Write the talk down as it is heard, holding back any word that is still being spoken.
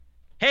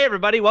Hey,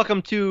 everybody,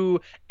 welcome to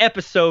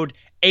episode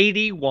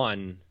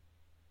 81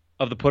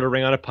 of the Put a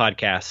Ring on It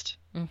podcast.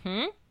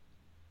 Mm-hmm.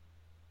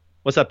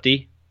 What's up,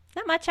 D?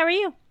 Not much. How are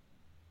you?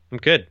 I'm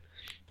good.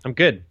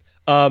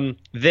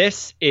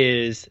 This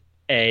is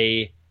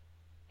a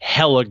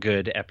hella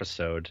good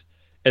episode.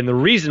 And the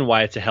reason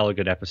why it's a hella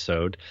good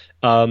episode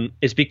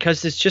is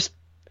because it's just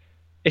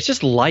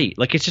light.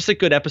 Like, it's just a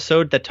good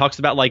episode that talks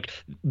about, like,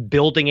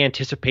 building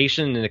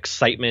anticipation and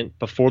excitement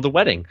before the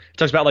wedding. It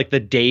talks about, like,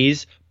 the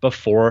days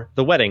before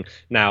the wedding.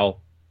 Now,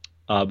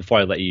 before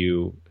I let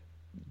you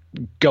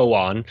go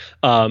on,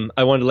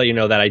 I wanted to let you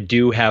know that I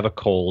do have a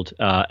cold.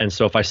 And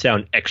so if I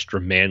sound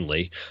extra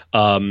manly,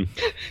 sorry,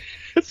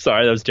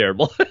 that was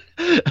terrible.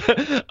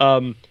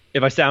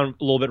 If I sound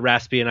a little bit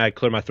raspy and I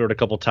clear my throat a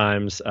couple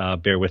times,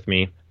 bear with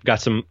me.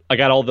 I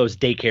got all those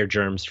daycare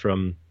germs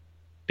from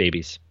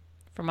babies.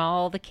 From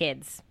all the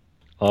kids.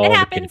 All it the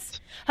happens. kids.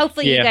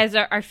 Hopefully Yeah. you guys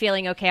are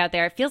feeling okay out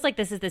there. It feels like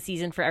this is the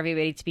season for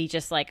everybody to be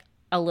just like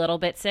a little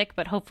bit sick,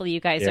 but hopefully you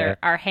guys Yeah.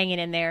 are hanging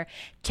in there,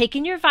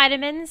 taking your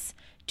vitamins,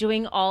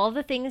 doing all of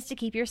the things to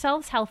keep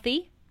yourselves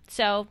healthy.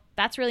 So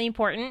that's really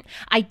important.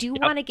 I do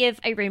want to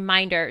give a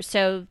reminder.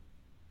 So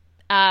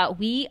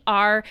we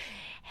are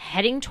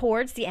heading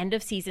towards the end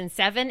of season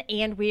 7,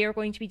 and we are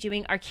going to be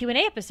doing our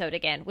Q&A episode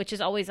again, which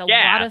is always a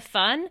lot of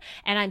fun,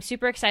 and I'm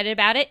super excited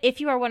about it. If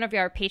you are one of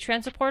our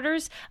Patreon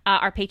supporters,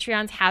 our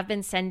Patreons have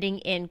been sending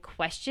in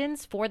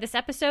questions for this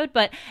episode,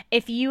 but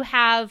if you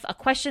have a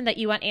question that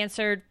you want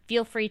answered,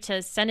 feel free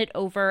to send it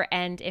over,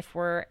 and if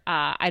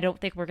I don't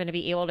think we're going to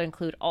be able to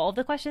include all of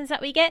the questions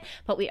that we get,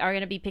 but we are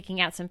going to be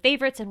picking out some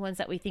favorites and ones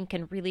that we think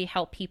can really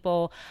help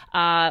people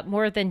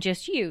more than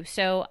just you.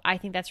 So I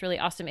think that's really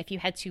awesome. If you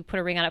head to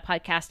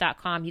putaringonitpodcast.com,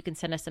 you can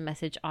send us a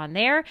message on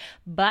there.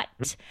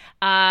 But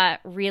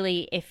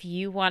really, if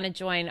you want to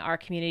join our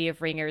community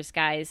of ringers,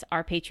 guys,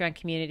 our Patreon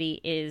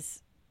community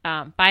is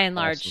by and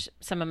large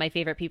some of my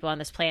favorite people on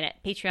this planet.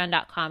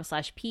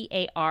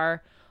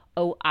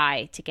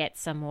 Patreon.com/PAROI to get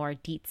some more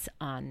deets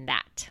on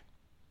that.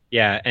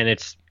 Yeah, and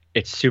it's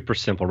super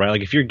simple, right?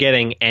 Like, if you're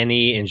getting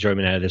any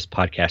enjoyment out of this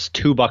podcast,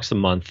 $2 a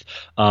month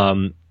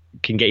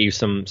can get you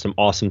some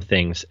awesome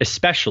things,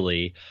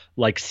 especially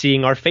like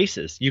seeing our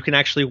faces. You can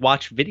actually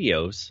watch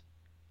videos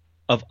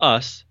of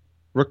us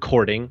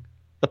recording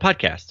the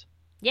podcast.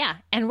 Yeah,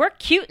 and we're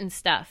cute and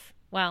stuff.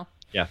 Well,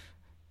 yeah,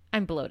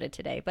 I'm bloated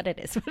today, but it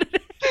is what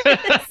it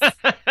is.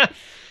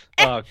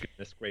 Oh,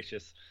 goodness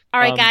gracious. All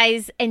right,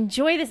 guys,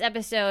 enjoy this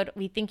episode.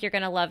 We think you're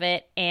going to love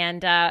it.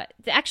 And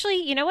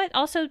actually, you know what?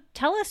 Also,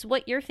 tell us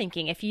what you're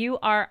thinking. If you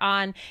are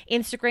on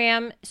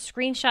Instagram,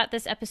 screenshot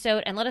this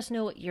episode and let us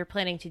know what you're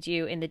planning to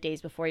do in the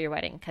days before your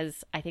wedding,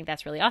 because I think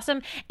that's really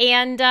awesome.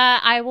 And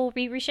I will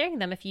be resharing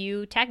them if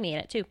you tag me in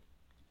it, too.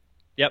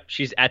 Yep,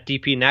 she's at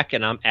DP Neck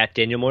and I'm at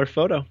Daniel Moore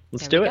Photo.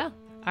 Let's do it. Go.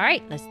 All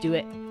right, let's do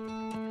it.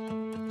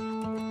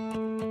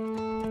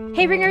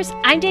 Hey, Ringers,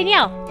 I'm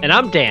Danielle. And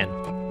I'm Dan.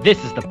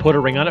 This is the Put a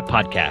Ring on It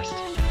podcast.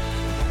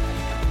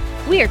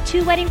 We are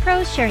two wedding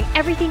pros sharing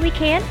everything we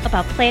can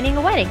about planning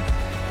a wedding.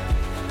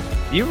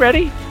 You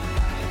ready?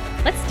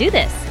 Let's do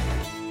this.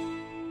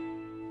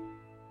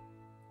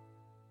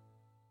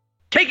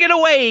 Take it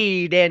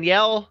away,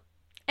 Danielle.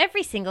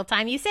 Every single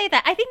time you say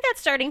that. I think that's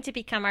starting to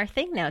become our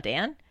thing now,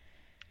 Dan.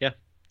 Yeah.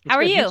 How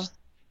are you?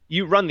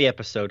 You run the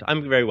episode.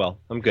 I'm very well.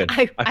 I'm good.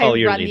 I follow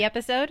your run lead. the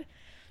episode?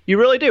 You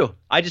really do.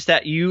 I just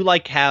that you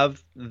like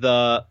have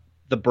the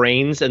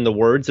brains and the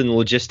words and the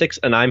logistics,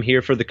 and I'm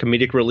here for the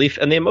comedic relief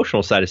and the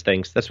emotional side of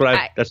things. That's what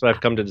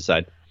I've come to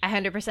decide. I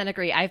 100%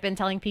 agree. I've been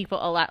telling people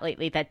a lot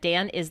lately that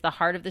Dan is the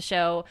heart of the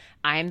show.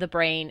 I'm the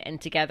brain, and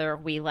together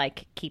we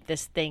keep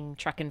this thing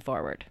trucking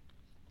forward.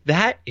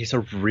 That is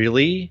a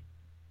really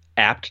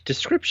apt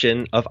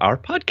description of our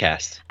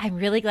podcast. I'm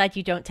really glad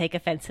you don't take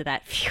offense to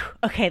that. Phew.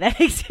 Okay, that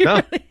makes me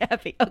really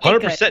happy. Okay,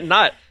 100% good.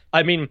 not.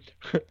 I mean,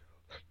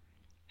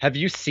 have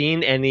you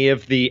seen any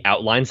of the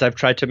outlines I've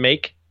tried to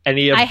make?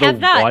 I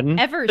have not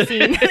ever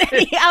seen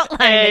any outline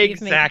that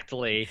you've made.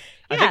 Exactly. Yeah.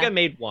 I think I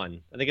made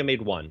one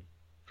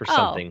for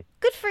something.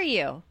 Good for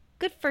you.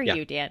 Good for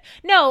you, Dan.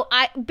 No,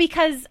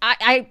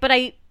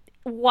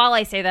 while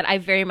I say that, I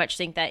very much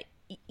think that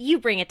you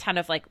bring a ton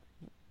of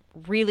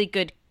really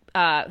good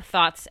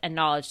thoughts and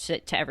knowledge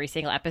to every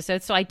single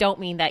episode. So I don't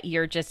mean that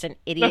you're just an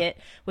idiot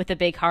with a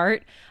big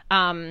heart.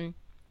 I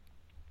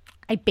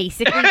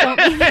basically don't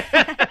mean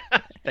that.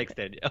 Thanks,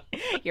 Danielle.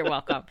 You're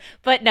welcome.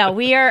 But no,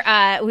 we are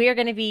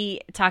going to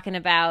be talking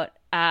about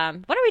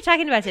what are we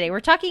talking about today?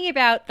 We're talking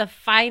about the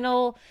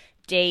final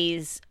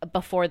days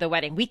before the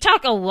wedding. We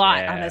talk a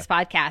lot on this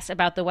podcast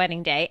about the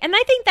wedding day, and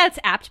I think that's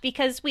apt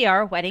because we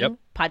are a wedding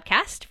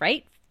podcast,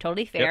 right?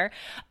 Totally fair.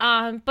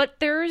 Yep. But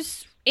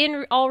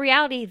in all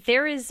reality,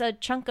 there is a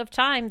chunk of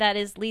time that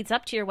leads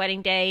up to your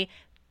wedding day,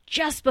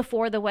 just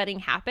before the wedding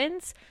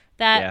happens,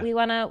 that we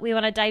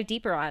wanna dive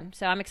deeper on.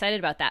 So I'm excited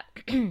about that.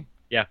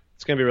 Yeah,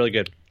 it's gonna be really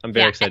good. I'm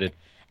very excited.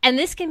 And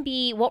this can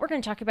be, what we're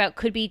going to talk about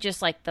could be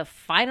just the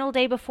final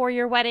day before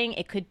your wedding.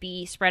 It could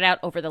be spread out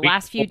over the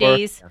last few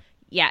days.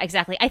 Yeah,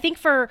 exactly. I think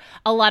for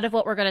a lot of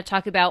what we're going to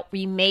talk about,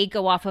 we may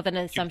go off of an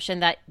assumption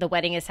that the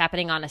wedding is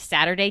happening on a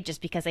Saturday,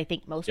 just because I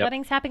think most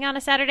weddings happen on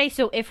a Saturday.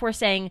 So if we're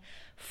saying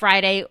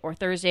Friday or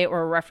Thursday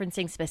or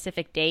referencing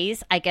specific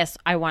days, I guess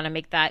I want to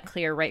make that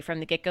clear right from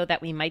the get-go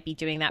that we might be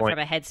doing that from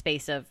a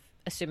headspace of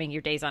assuming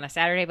your day's on a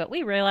Saturday, but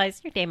we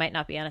realize your day might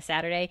not be on a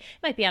Saturday.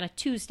 It might be on a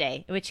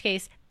Tuesday, in which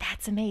case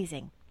that's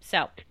amazing.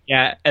 So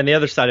yeah, and the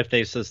other side of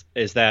things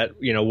is that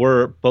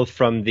we're both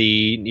from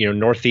the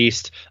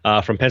Northeast,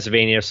 from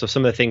Pennsylvania. So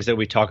some of the things that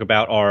we talk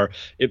about are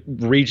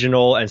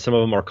regional, and some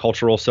of them are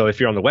cultural. So if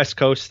you're on the West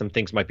Coast, some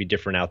things might be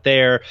different out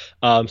there.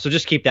 So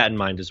just keep that in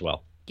mind as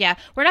well. Yeah,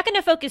 we're not going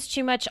to focus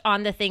too much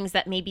on the things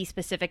that may be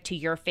specific to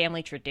your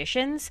family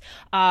traditions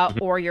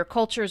or your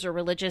cultures or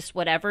religious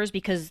whatevers,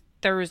 because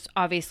there's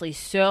obviously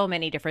so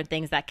many different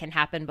things that can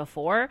happen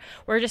before.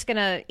 We're just going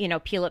to,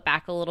 peel it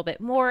back a little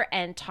bit more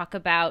and talk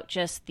about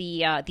just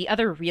the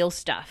other real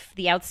stuff,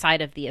 the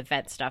outside of the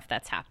event stuff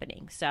that's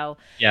happening. So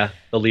yeah,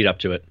 the lead up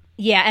to it.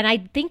 Yeah, and I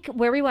think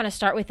where we want to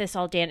start with this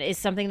all, Dan, is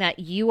something that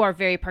you are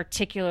very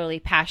particularly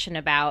passionate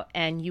about,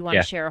 and you want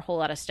to share a whole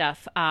lot of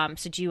stuff.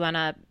 So do you want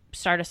to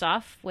start us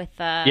off with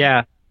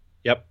Yeah.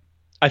 Yep.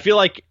 I feel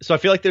like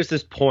there's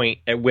this point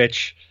at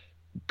which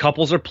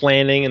couples are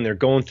planning and they're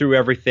going through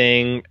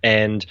everything,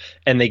 and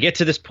they get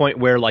to this point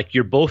where like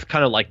you're both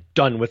kind of like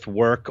done with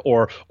work,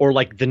 or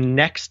like the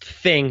next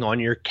thing on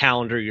your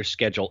calendar, your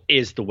schedule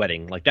is the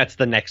wedding. Like that's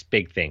the next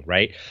big thing,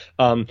 right?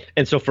 And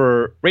so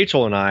for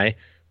Rachel and I,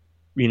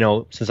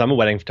 since I'm a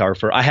wedding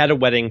photographer, I had a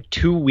wedding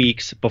 2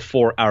 weeks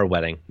before our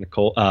wedding.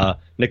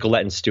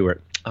 Nicolette and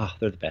Stuart. Oh,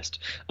 they're the best.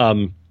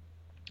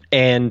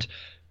 And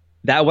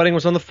that wedding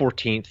was on the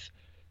 14th,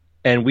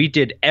 and we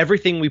did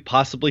everything we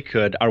possibly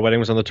could. Our wedding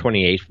was on the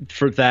 28th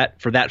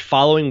for that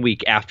following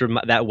week after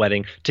that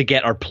wedding to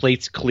get our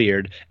plates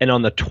cleared. And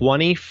on the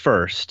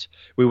 21st,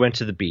 we went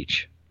to the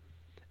beach,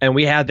 and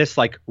we had this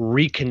like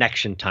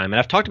reconnection time. And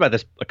I've talked about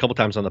this a couple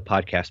times on the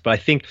podcast, but I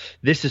think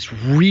this is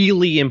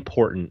really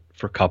important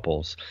for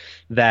couples,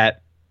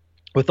 that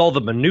with all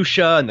the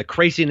minutia and the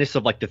craziness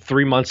of like the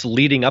 3 months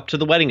leading up to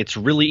the wedding, it's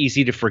really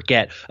easy to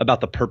forget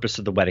about the purpose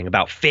of the wedding,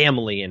 about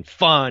family and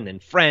fun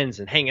and friends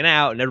and hanging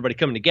out and everybody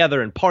coming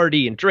together and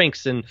party and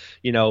drinks and,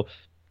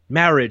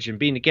 marriage and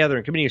being together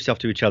and committing yourself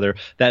to each other.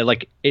 That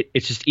like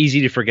it's just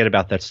easy to forget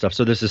about that stuff.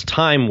 So there's this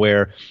time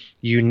where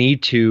you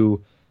need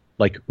to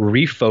like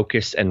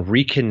refocus and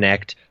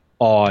reconnect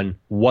on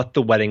what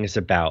the wedding is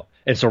about.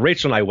 And so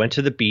Rachel and I went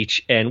to the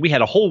beach, and we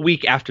had a whole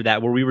week after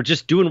that where we were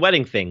just doing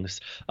wedding things.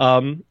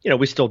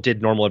 We still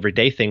did normal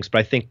everyday things,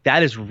 but I think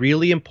that is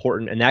really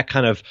important, and that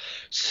kind of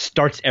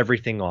starts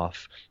everything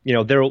off.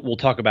 We'll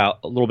talk about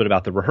a little bit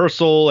about the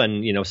rehearsal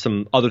and,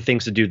 some other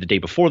things to do the day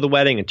before the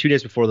wedding and 2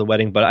 days before the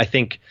wedding. But I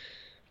think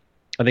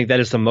that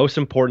is the most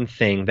important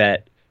thing,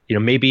 that,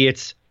 maybe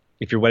it's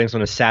if your wedding's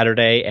on a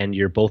Saturday and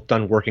you're both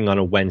done working on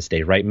a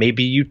Wednesday, right?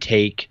 Maybe you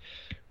take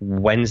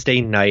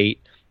Wednesday night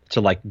to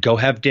like go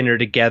have dinner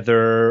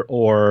together,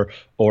 or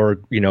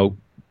go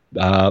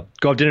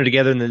have dinner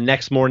together, and the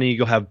next morning you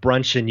go have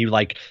brunch, and you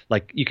like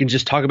you can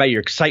just talk about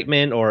your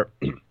excitement, or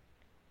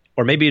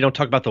maybe you don't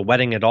talk about the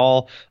wedding at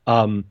all.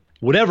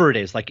 Whatever it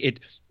is,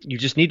 you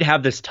just need to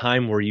have this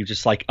time where you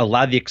just like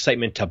allow the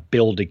excitement to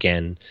build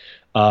again,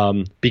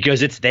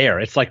 because it's there.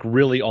 It's like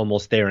really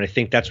almost there, and I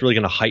think that's really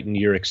going to heighten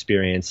your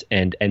experience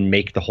and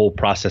make the whole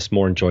process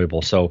more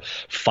enjoyable. So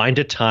find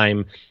a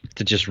time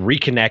to just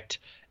reconnect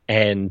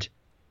and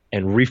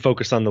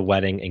refocus on the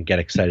wedding and get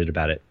excited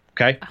about it.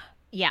 Okay?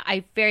 Yeah,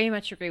 I very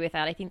much agree with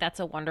that. I think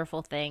that's a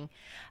wonderful thing.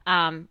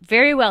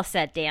 Very well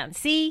said, Dan.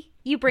 See,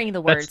 you bring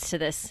the words to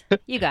this.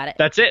 You got it.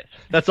 That's it.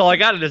 That's all I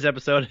got in this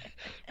episode.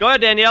 Go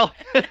ahead, Danielle.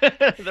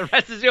 The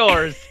rest is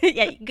yours.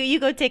 Yeah, you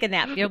go take a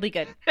nap. You'll be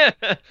good.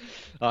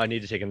 Oh, I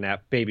need to take a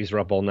nap. Babies were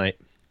up all night.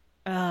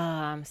 Oh,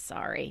 I'm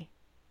sorry.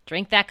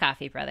 Drink that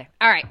coffee, brother.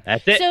 All right.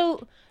 That's it.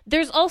 So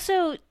there's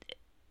also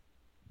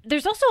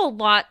a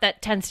lot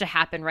that tends to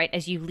happen, right,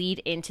 as you lead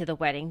into the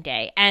wedding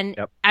day. And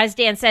as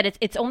Dan said,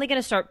 it's only going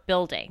to start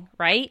building,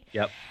 right?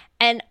 Yep.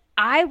 And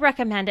I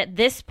recommend at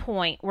this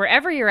point,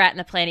 wherever you're at in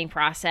the planning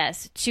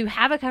process, to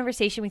have a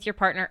conversation with your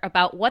partner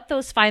about what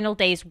those final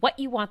days, what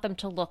you want them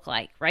to look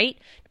like, right?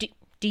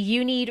 Do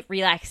you need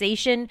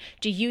relaxation?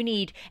 Do you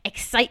need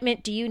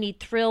excitement? Do you need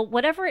thrill?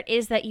 Whatever it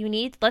is that you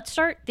need, let's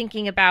start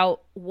thinking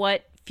about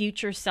what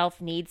future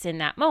self needs in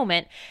that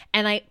moment.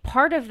 And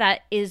part of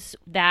that is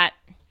that,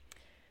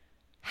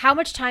 how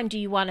much time do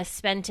you want to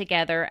spend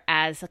together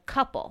as a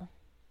couple?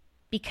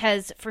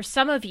 Because for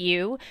some of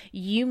you,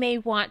 you may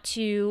want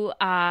to,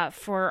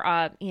 for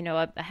a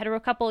hetero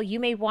couple, you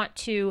may want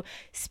to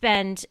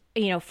spend,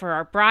 for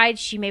our bride,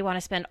 she may want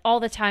to spend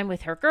all the time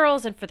with her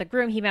girls, and for the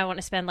groom, he might want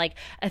to spend like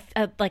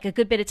a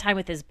good bit of time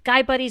with his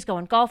guy buddies,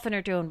 going golfing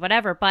or doing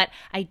whatever. But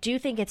I do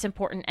think it's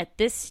important at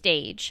this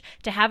stage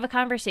to have a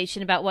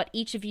conversation about what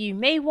each of you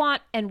may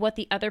want and what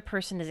the other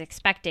person is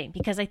expecting.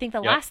 Because I think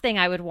the last thing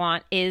I would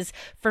want is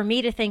for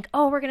me to think,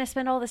 oh, we're going to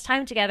spend all this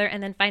time together,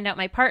 and then find out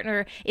my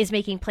partner is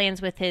making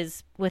plans with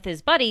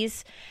his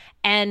buddies,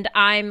 and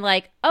I'm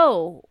like,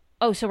 oh,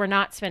 oh, so we're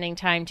not spending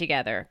time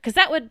together, because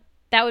that would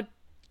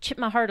chip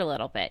my heart a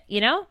little bit,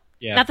 you know?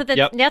 Yeah.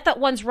 Not that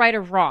one's right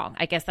or wrong.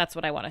 I guess that's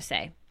what I want to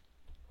say.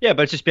 Yeah,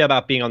 but it's just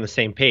about being on the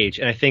same page.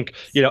 And I think,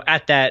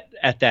 at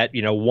that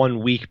 1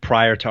 week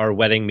prior to our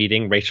wedding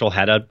meeting, Rachel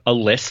had a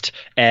list,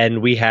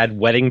 and we had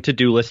wedding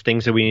to-do list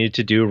things that we needed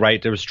to do, right?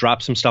 There was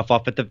drop some stuff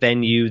off at the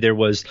venue. There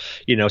was,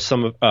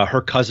 some of her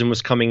cousin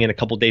was coming in a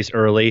couple days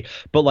early.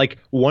 But like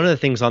one of the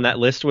things on that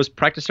list was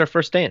practice our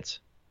first dance.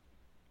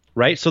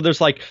 Right. So there's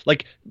like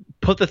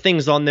put the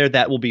things on there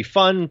that will be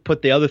fun.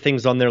 Put the other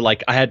things on there.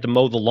 Like I had to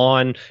mow the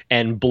lawn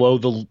and blow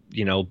the,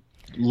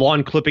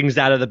 lawn clippings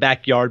out of the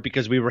backyard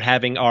because we were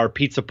having our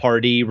pizza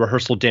party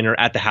rehearsal dinner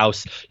at the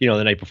house,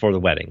 the night before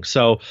the wedding.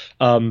 So,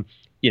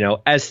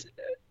 as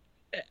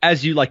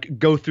you like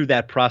go through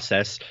that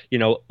process,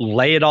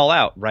 lay it all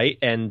out. Right.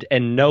 And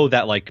know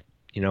that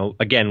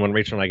again, when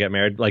Rachel and I got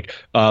married,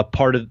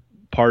 part of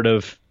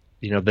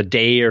the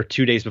day or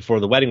 2 days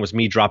before the wedding was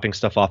me dropping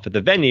stuff off at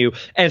the venue.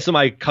 And so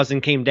my cousin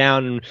came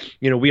down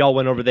and, we all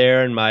went over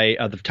there, and my,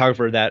 the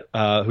photographer that,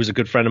 who's a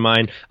good friend of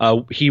mine,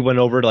 he went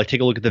over to take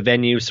a look at the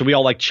venue. So we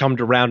all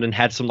chummed around and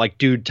had some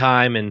dude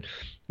time, and,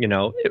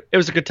 it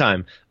was a good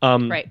time.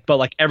 Right.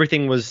 But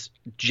everything was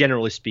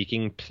generally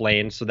speaking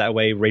planned. So that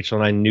way Rachel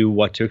and I knew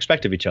what to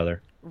expect of each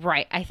other.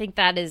 Right. I think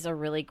that is a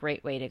really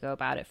great way to go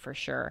about it for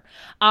sure.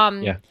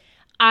 Yeah.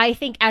 I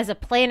think as a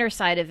planner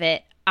side of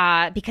it,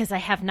 because I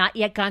have not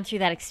yet gone through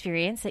that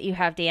experience that you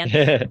have, Dan.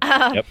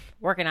 Yep.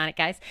 Working on it,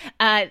 guys.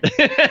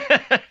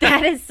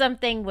 That is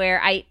something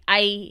where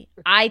I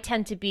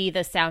tend to be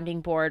the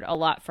sounding board a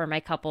lot for my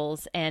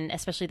couples, and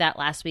especially that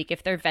last week.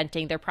 If they're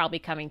venting, they're probably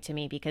coming to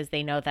me because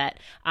they know that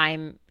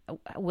I'm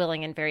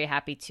willing and very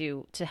happy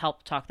to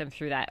help talk them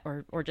through that,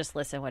 or just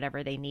listen,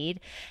 whatever they need.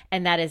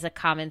 And that is a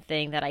common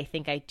thing that I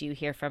think I do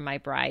hear from my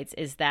brides,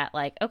 is that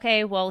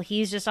okay, well,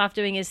 he's just off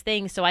doing his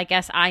thing, so I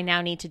guess I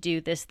now need to do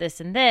this,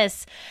 and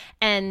this.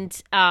 And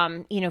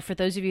for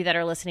those of you that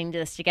are listening to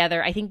this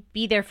together, I think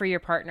be there for your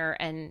partner,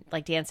 and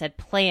like Dan said,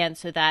 plan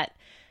so that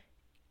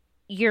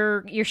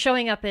you're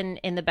showing up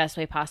in the best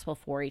way possible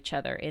for each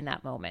other in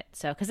that moment.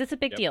 So, because it's a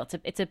big deal.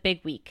 It's a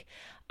big week,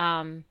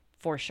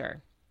 for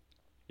sure.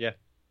 Yeah.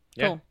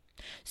 Cool.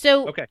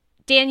 So, okay.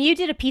 Dan, you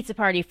did a pizza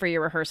party for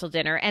your rehearsal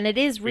dinner, and it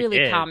is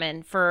really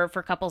common for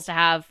couples to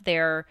have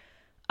their,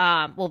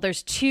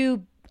 there's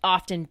two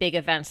often big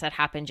events that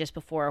happen just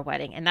before a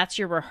wedding, and that's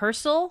your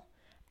rehearsal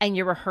and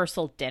your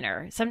rehearsal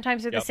dinner.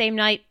 Sometimes they're the same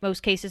night.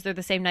 Most cases they're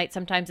the same night.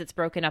 Sometimes it's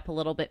broken up a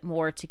little bit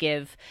more to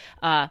give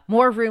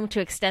more room to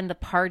extend the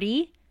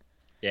party.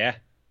 Yeah.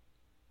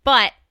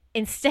 But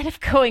instead of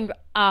going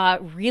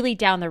really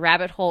down the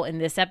rabbit hole in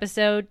this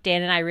episode,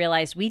 Dan and I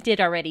realized we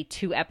did already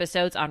 2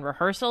 episodes on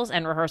rehearsals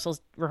and rehearsal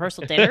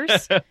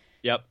dinners.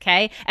 Yep.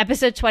 Okay.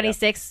 Episode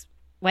 26,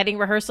 wedding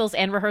rehearsals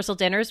and rehearsal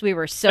dinners. We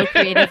were so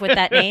creative with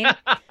that name.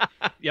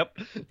 Yep.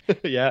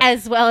 Yeah.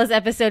 As well as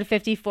episode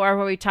 54,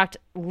 where we talked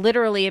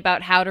literally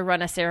about how to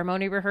run a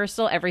ceremony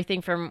rehearsal,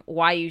 everything from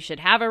why you should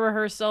have a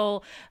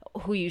rehearsal,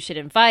 who you should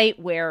invite,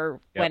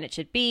 where, when it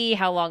should be,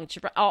 how long it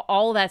should,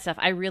 all of that stuff.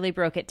 I really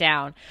broke it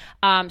down.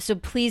 So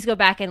please go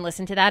back and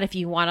listen to that if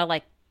you want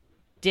to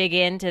dig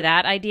into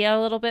that idea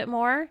a little bit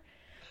more.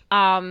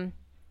 You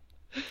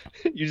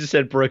just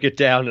said broke it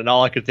down, and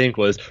all I could think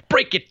was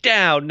break it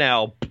down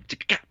now.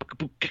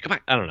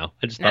 I don't know.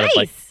 I just thought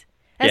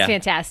That's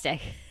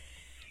fantastic.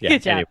 Yeah,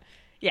 good job. Anyway.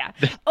 Yeah.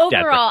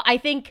 Overall, I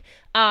think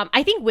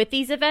with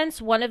these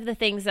events, one of the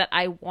things that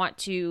I want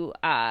to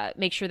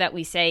make sure that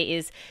we say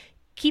is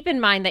keep in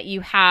mind that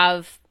you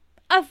have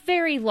a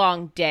very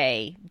long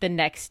day the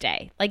next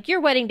day. Your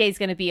wedding day is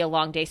going to be a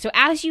long day. So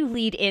as you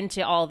lead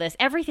into all this,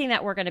 everything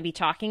that we're going to be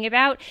talking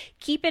about,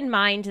 keep in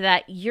mind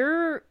that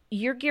you're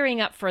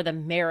gearing up for the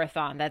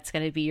marathon that's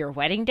going to be your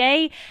wedding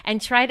day, and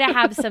try to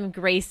have some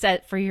grace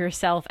set for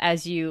yourself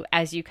as you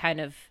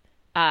kind of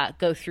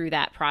go through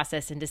that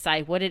process and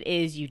decide what it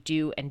is you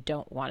do and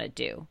don't want to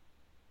do.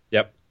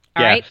 Yep.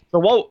 All right. So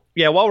while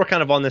we're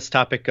kind of on this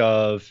topic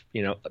of,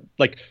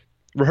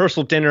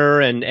 rehearsal dinner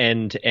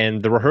and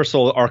the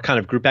rehearsal are kind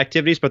of group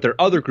activities, but there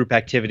are other group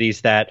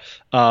activities that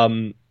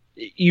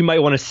you might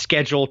want to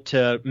schedule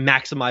to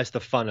maximize the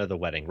fun of the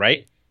wedding,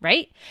 right?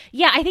 Right.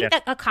 Yeah. I think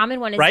that a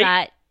common one is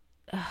that,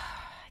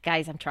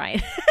 guys, I'm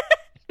trying.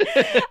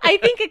 I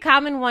think a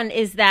common one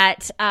is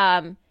that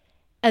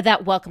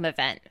welcome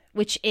event,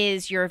 which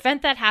is your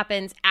event that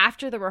happens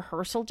after the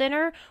rehearsal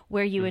dinner,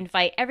 where you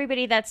invite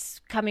everybody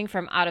that's coming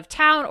from out of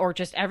town, or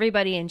just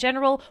everybody in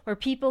general, where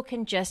people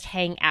can just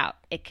hang out.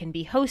 It can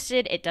be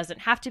hosted. It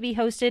doesn't have to be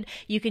hosted.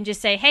 You can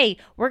just say, hey,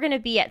 we're going to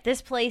be at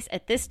this place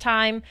at this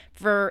time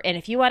and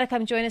if you want to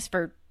come join us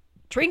for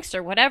drinks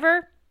or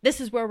whatever,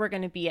 this is where we're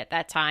going to be at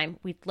that time.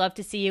 We'd love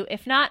to see you.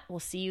 If not, we'll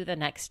see you the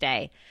next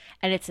day.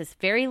 And it's this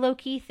very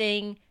low-key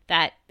thing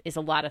that is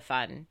a lot of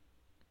fun.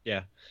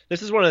 Yeah.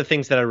 This is one of the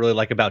things that I really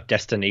like about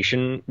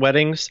destination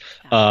weddings.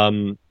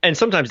 And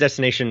sometimes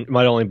destination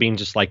might only mean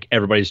just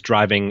everybody's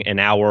driving an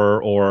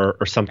hour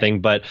or something.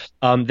 But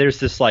there's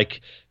this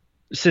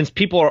since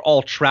people are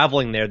all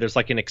traveling there, there's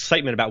like an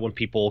excitement about when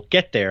people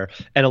get there.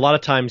 And a lot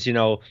of times,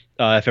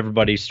 if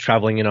everybody's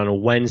traveling in on a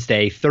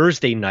Wednesday,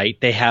 Thursday night,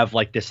 they have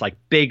like this like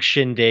big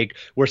shindig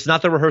where it's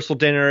not the rehearsal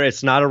dinner.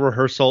 It's not a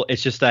rehearsal.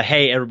 It's just a,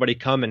 hey, everybody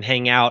come and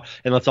hang out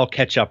and let's all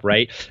catch up.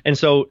 Right. And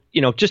so,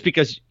 just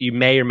because you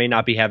may or may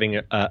not be having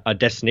a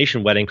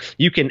destination wedding,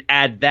 you can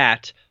add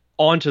that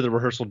onto the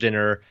rehearsal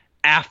dinner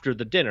after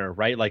the dinner,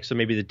 right? Like, so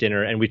maybe the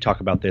dinner, and we talk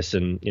about this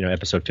in,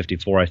 episode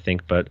 54, I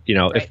think, but,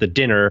 Right. if the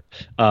dinner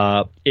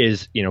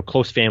is,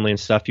 close family and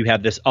stuff, you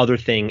have this other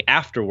thing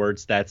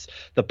afterwards. That's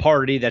the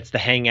party, that's the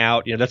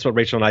hangout. That's what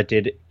Rachel and I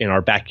did in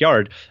our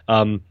backyard.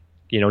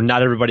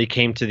 Not everybody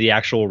came to the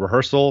actual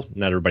rehearsal.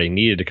 Not everybody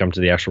needed to come to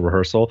the actual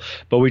rehearsal,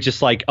 but we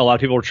just like a lot of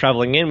people were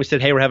traveling in. We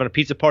said, hey, we're having a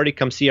pizza party.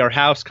 Come see our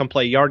house. Come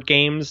play yard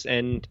games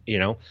and,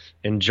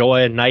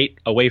 enjoy a night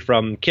away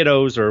from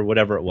kiddos or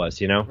whatever it was,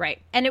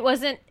 Right. And it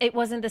wasn't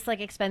this like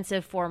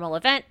expensive formal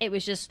event. It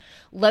was just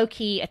low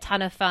key, a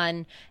ton of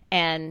fun.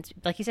 And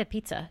like you said,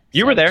 pizza.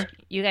 You were there.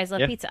 You guys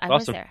love Yeah, pizza. I awesome.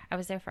 was there. I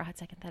was there for a hot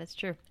second. That is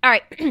true. All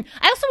right.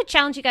 I also would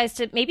challenge you guys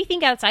to maybe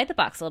think outside the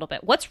box a little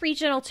bit. What's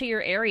regional to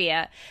your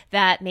area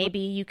that maybe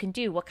you can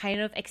do? What kind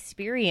of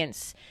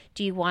experience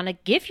do you want to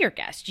give your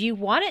guests? Do you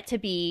want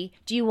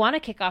to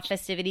kick off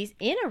festivities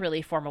in a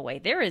really formal way?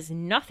 There is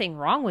nothing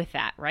wrong with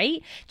that,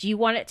 right? Do you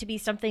want it to be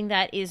something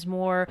that is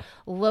more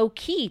low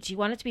key? Do you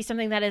want it to be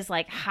something that is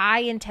like high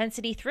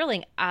intensity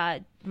thrilling?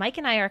 Mike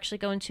and I are actually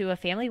going to a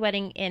family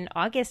wedding in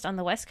August on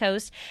the West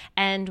Coast.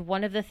 And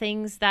one of the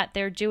things that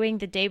they're doing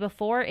the day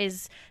before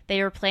is they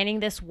are planning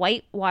this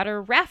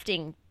whitewater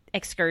rafting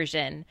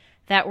excursion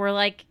that we're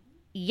like,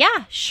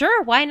 yeah,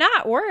 sure, why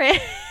not? We're in.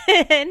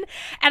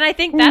 And I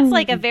think that's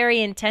like a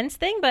very intense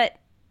thing, but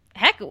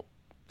heck,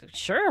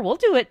 sure, we'll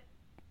do it.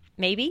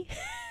 Maybe.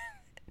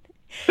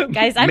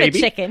 Guys, I'm Maybe.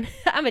 a chicken.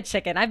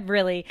 I'm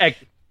really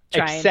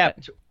trying.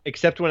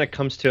 Except when it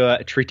comes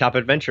to Treetop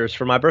Adventures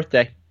for my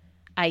birthday.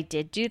 I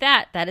did do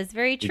that. That is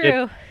very You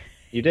true.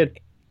 You did.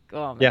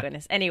 Oh my Yeah.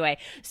 goodness. Anyway,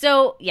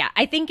 so yeah,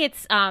 I think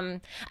it's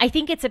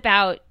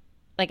about,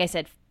 like I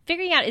said,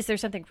 figuring out, is there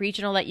something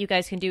regional that you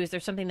guys can do? Is there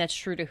something that's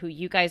true to who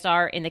you guys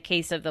are? In the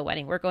case of the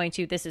wedding we're going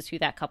to, this is who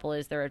that couple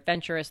is. They're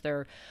adventurous.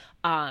 They're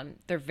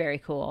very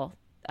cool.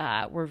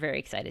 We're very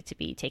excited to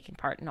be taking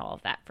part in all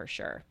of that for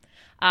sure.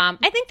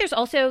 I think there's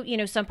also,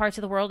 some parts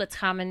of the world it's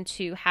common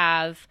to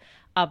have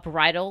a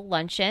bridal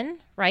luncheon,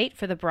 right,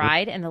 for the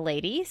bride and the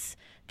ladies.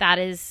 That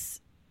is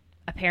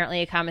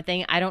apparently a common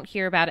thing. I don't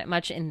hear about it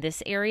much in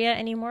this area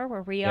anymore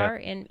where we are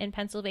in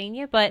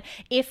Pennsylvania. But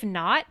if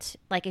not,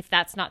 like if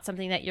that's not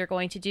something that you're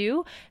going to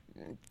do,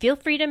 feel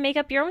free to make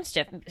up your own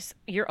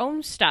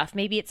stuff.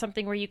 Maybe it's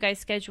something where you guys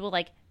schedule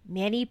like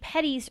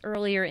mani-pedis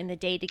earlier in the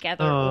day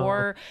together,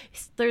 or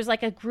there's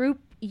like a group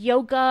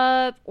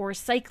yoga or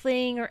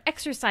cycling or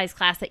exercise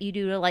class that you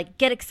do to like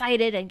get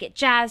excited and get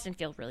jazzed and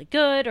feel really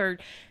good. Or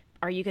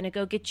are you going to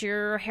go get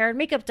your hair and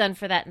makeup done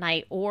for that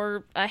night,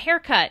 or a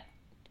haircut?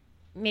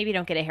 Maybe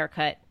don't get a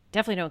haircut.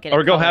 Definitely don't get.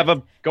 Or go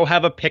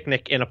have a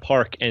picnic in a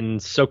park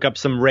and soak up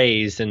some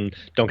rays and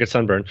don't get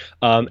sunburned.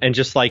 And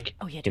just like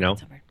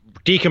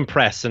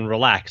decompress and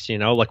relax.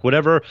 Like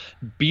whatever.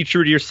 Be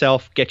true to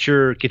yourself. Get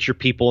your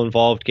people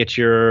involved. Get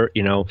your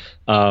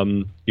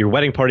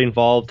wedding party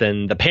involved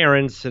and the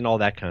parents and all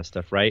that kind of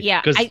stuff. Right?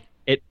 Yeah. Because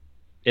it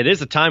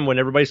is a time when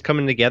everybody's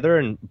coming together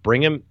and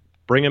bring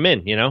them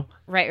in.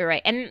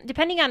 Right. And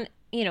depending on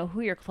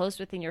who you're close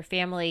with in your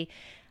family.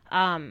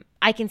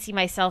 I can see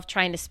myself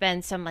trying to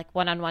spend some like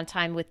one-on-one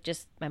time with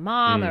just my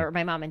mom or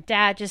my mom and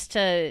dad, just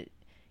to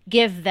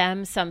give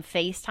them some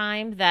face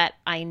time that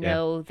I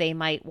know they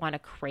might want to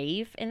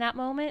crave in that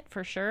moment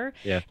for sure.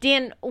 Yeah.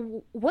 Dan,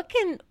 what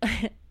can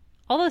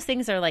all those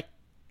things are like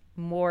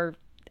more,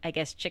 I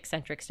guess,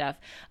 chick-centric stuff.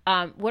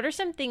 What are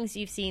some things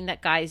you've seen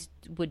that guys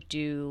would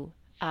do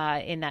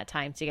in that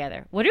time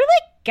together? What do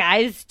like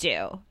guys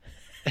do?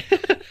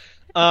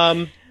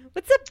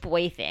 What's a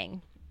boy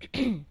thing?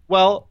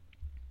 Well,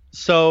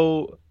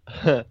 so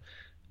I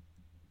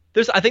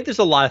think there's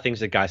a lot of things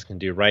that guys can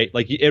do, right?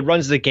 Like it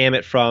runs the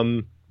gamut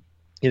from,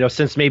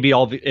 since maybe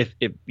all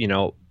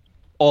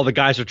the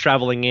guys are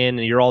traveling in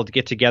and you're all to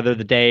get together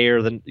the day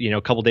or the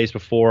a couple days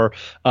before,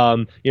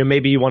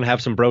 maybe you want to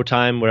have some bro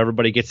time where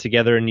everybody gets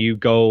together and you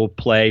go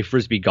play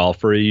frisbee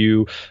golf, or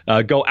you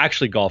go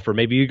actually golf, or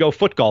maybe you go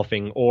foot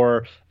golfing,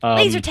 or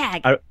laser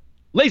tag.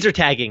 Laser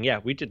tagging, yeah,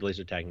 we did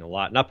laser tagging a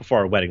lot. Not before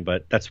our wedding,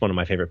 but that's one of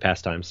my favorite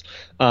pastimes.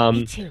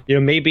 Me too.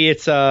 Maybe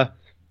it's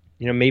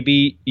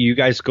maybe you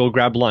guys go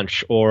grab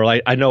lunch, or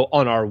like I know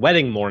on our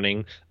wedding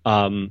morning,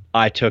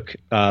 I took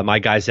my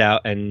guys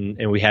out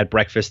and we had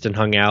breakfast and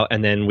hung out,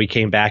 and then we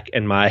came back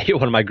and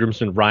one of my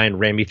groomsmen, Ryan,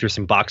 ran me through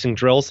some boxing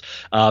drills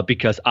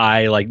because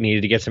I like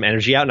needed to get some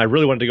energy out and I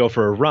really wanted to go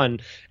for a run.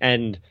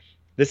 And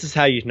this is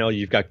how you know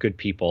you've got good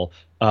people.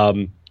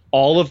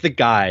 All of the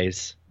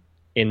guys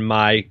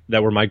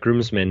that were my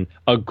groomsmen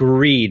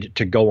agreed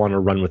to go on a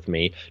run with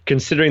me,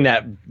 considering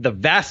that the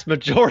vast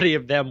majority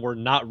of them were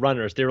not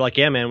runners. They were like,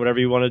 yeah, man, whatever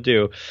you want to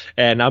do.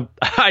 And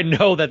I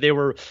know that they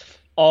were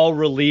all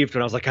relieved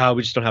when I was like, oh,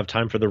 we just don't have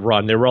time for the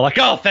run. They were all like,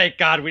 oh, thank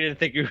God, we didn't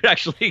think you would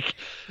actually.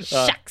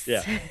 Shucks.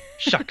 Yeah,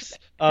 shucks.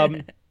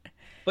 But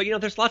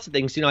there's lots of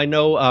things. I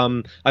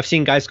know I've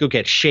seen guys go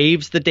get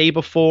shaves the day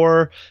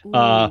before. Ooh,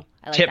 I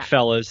like Tip, that.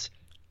 fellas,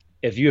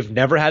 if you have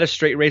never had a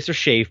straight razor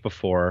shave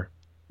before,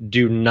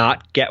 do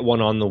not get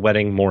one on the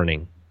wedding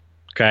morning.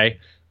 Okay,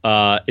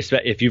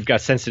 if you've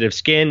got sensitive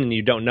skin and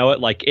you don't know it,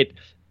 like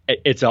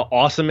it's an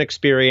awesome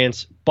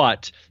experience,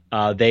 but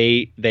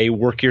they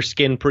work your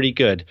skin pretty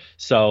good.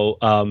 So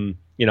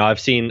I've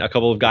seen a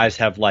couple of guys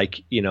have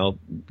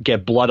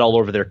get blood all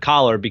over their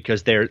collar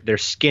because their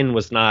skin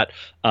was not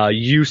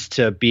used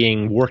to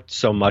being worked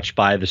so much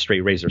by the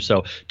straight razor.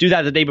 So do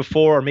that the day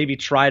before, or maybe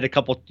try it a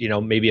couple,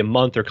 maybe a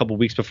month or a couple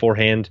weeks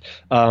beforehand.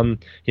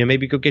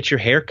 Maybe go get your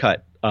hair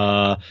cut.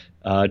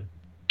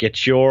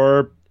 Get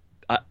your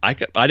I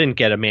didn't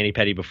get a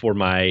mani-pedi before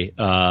my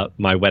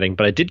wedding,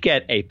 but I did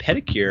get a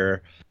pedicure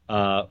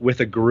with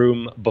a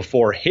groom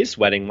before his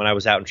wedding when I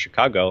was out in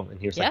Chicago, and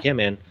he was like, "Yeah,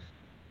 man,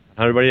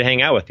 I want everybody to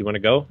hang out with. You want to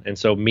go?" And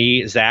so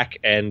me, Zach,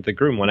 and the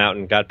groom went out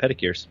and got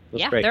pedicures. It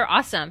was great. They're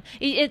awesome.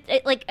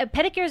 Like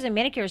pedicures and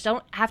manicures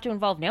don't have to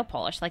involve nail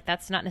polish. Like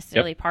that's not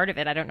necessarily part of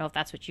it. I don't know if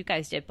that's what you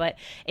guys did, but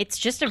it's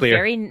just a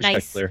very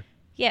nice.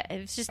 Yeah,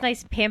 it's just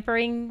nice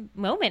pampering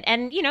moment,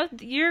 and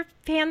your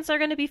fans are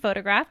going to be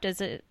photographed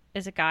as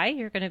a guy.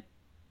 You're going to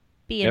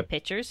be in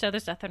pictures, so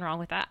there's nothing wrong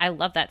with that. I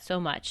love that so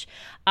much.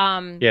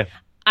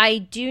 I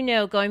do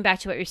know, going back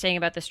to what you're saying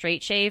about the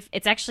straight shave,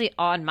 it's actually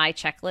on my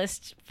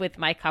checklist with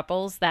my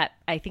couples that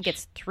I think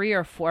it's 3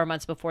 or 4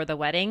 months before the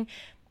wedding.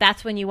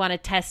 That's when you want to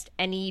test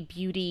any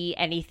beauty,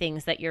 any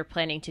things that you're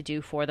planning to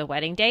do for the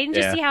wedding day and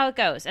just see how it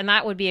goes. And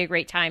that would be a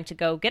great time to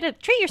go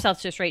treat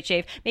yourself to a straight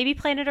shave. Maybe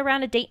plan it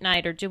around a date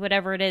night or do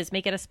whatever it is.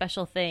 Make it a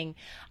special thing.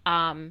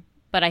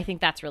 But I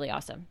think that's really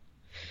awesome.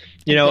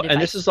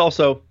 And this is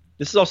also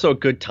a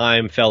good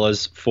time,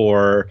 fellas,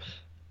 for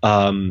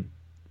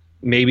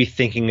maybe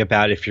thinking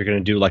about if you're going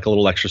to do like a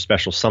little extra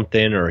special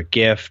something or a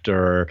gift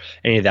or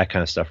any of that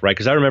kind of stuff, right?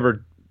 Because I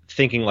remember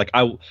thinking like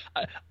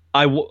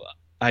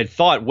I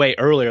thought way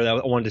earlier that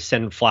I wanted to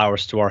send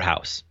flowers to our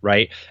house,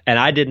 right? And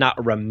I did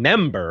not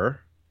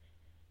remember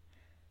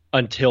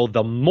until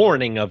the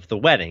morning of the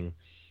wedding.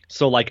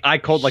 So like I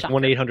called like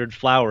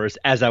 1-800-Flowers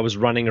as I was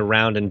running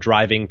around and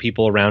driving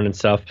people around and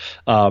stuff.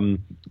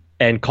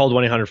 And called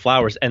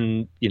 1-800-Flowers,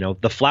 and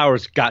the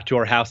flowers got to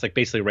our house like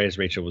basically right as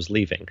Rachel was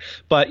leaving.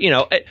 But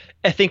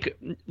I think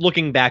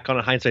looking back on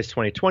hindsight's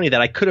 2020, that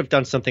I could have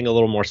done something a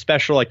little more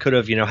special. I could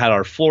have had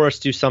our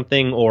florist do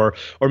something, or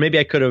maybe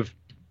I could have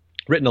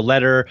written a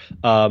letter.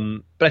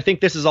 But I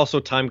think this is also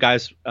time,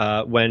 guys,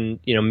 when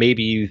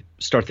maybe you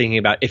start thinking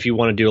about if you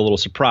want to do a little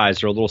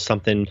surprise or a little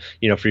something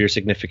for your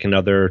significant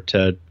other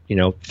to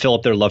fill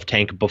up their love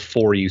tank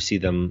before you see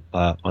them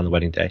on the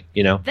wedding day.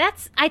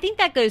 I think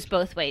that goes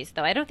both ways,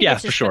 though. I don't think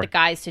it's just for the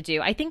guys to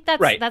do. I think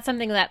that's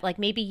something that like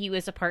maybe you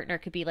as a partner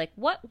could be like,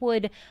 what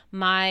would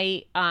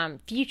my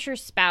future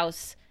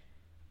spouse,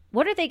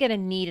 what are they going to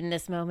need in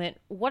this moment?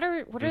 What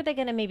are they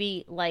going to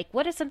maybe like?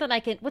 What is something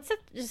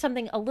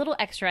something a little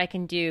extra I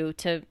can do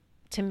to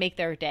make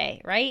their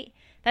day, right?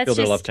 Fill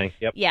their love tank.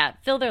 Yep. Yeah,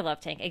 fill their love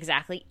tank.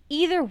 Exactly.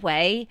 Either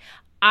way,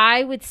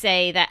 I would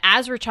say that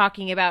as we're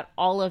talking about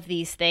all of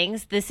these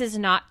things, this is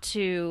not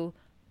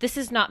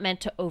meant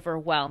to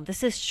overwhelm.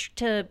 This is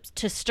to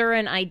stir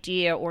an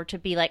idea or to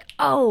be like,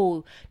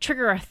 oh,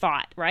 trigger a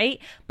thought, right?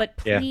 But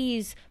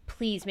please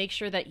make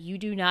sure that you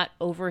do not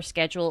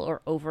overschedule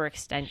or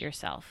overextend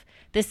yourself.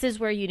 This is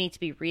where you need to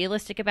be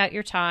realistic about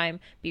your time,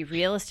 be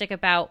realistic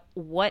about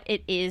what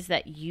it is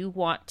that you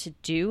want to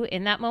do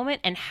in that moment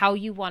and how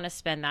you want to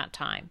spend that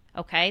time,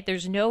 okay?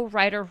 There's no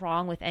right or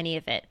wrong with any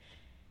of it.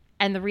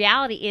 And the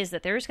reality is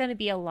that there's going to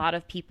be a lot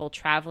of people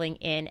traveling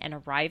in and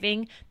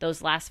arriving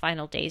those last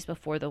final days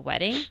before the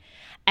wedding.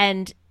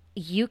 And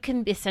you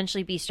can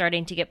essentially be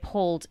starting to get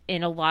pulled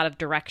in a lot of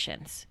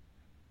directions.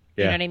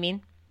 You know what I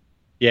mean?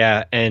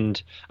 Yeah.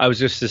 And I was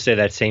just to say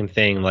that same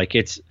thing. Like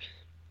it's,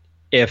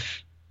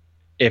 if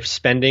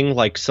spending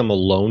like some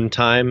alone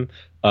time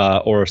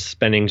or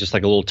spending just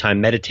like a little time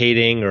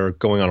meditating or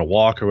going on a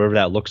walk or whatever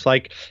that looks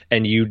like,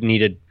 and you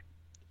needed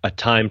a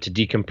time to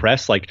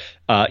decompress, like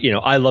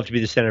I love to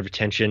be the center of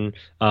attention.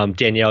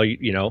 Danielle,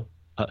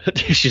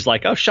 she's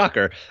like, oh,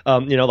 shocker,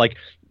 like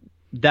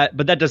that,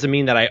 but that doesn't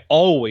mean that I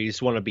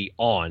always want to be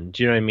on.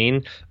 Do you know what I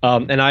mean?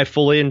 And I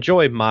fully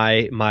enjoy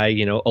my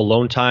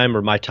alone time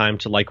or my time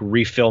to like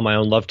refill my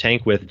own love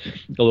tank with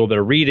a little bit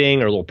of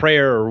reading or a little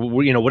prayer or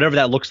whatever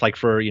that looks like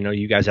for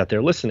you guys out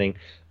there listening.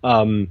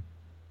 And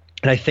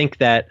I think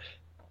that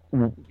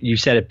you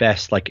said it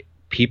best, like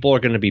people are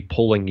going to be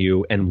pulling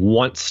you and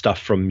want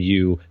stuff from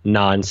you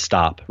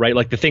nonstop, right?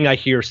 Like the thing I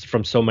hear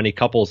from so many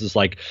couples is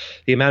like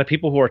the amount of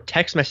people who are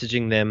text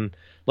messaging them,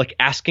 like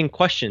asking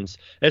questions.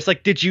 And it's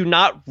like, did you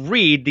not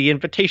read the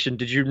invitation?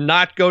 Did you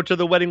not go to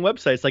the wedding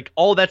website? It's like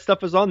all that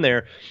stuff is on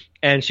there.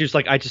 And she was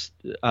like, I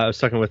was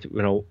talking with,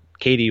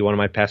 Katie, one of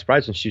my past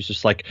brides, and she was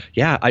just like,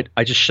 yeah,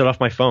 I just shut off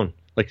my phone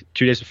like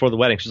 2 days before the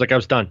wedding. She's like, I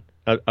was done.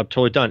 I'm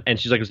totally done. And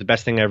she's like, it was the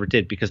best thing I ever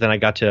did because then I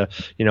got to,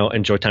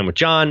 enjoy time with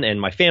John and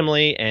my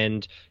family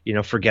and,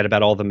 forget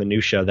about all the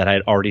minutia that I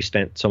had already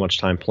spent so much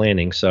time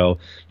planning. So,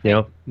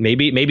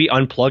 maybe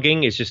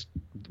unplugging is just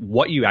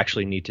what you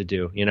actually need to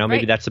do. Maybe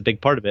Right. that's a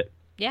big part of it.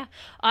 Yeah.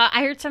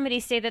 I heard somebody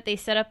say that they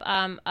set up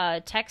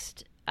a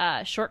text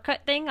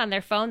shortcut thing on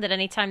their phone that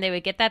anytime they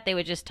would get that, they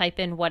would just type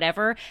in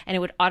whatever and it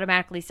would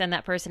automatically send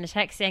that person a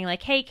text saying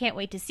like, hey, can't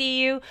wait to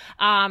see you.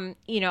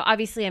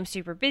 Obviously I'm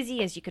super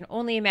busy, as you can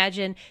only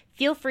imagine.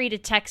 Feel free to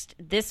text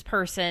this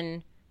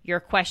person your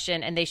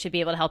question and they should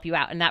be able to help you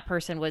out. And that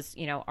person was,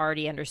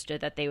 already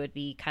understood that they would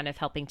be kind of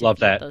helping to Love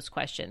field that. those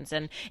questions.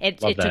 And it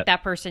took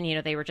that person,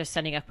 they were just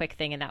sending a quick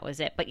thing and that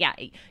was it. But yeah,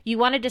 you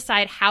want to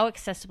decide how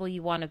accessible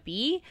you want to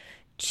be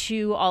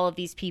to all of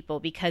these people,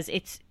 because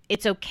it's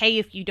okay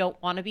if you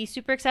don't want to be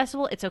super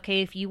accessible. It's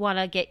okay if you want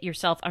to get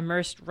yourself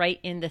immersed right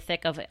in the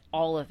thick of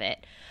all of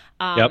it.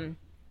 Yep.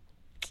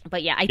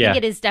 But yeah, I think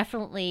it is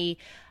definitely,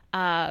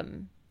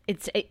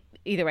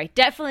 either way,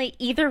 definitely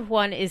either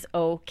one is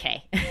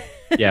okay.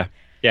 Yeah.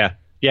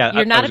 You're not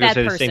I a was gonna bad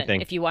say the same person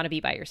thing. if you want to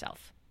be by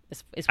yourself.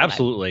 Is what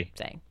Absolutely. I'm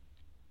saying.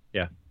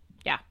 Yeah.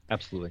 Yeah.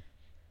 Absolutely.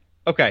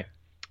 Okay.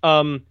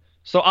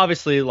 So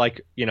obviously,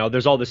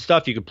 there's all this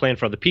stuff you could plan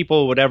for other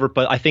people, whatever.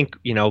 But I think,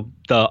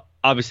 the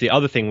obviously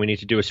other thing we need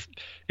to do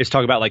is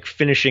talk about like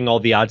finishing all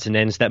the odds and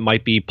ends that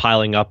might be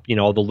piling up,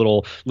 all the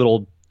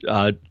little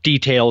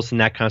details and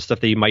that kind of stuff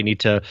that you might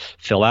need to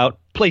fill out,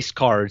 place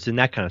cards and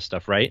that kind of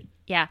stuff, right?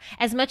 Yeah.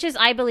 As much as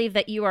I believe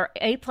that you are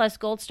A+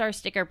 Gold Star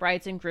sticker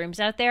brides and grooms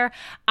out there,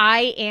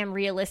 I am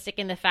realistic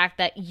in the fact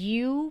that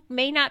you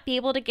may not be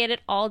able to get it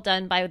all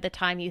done by the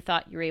time you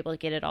thought you were able to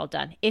get it all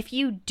done. If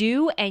you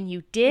do and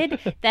you did,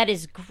 that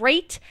is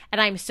great.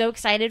 And I'm so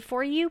excited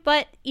for you.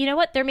 But you know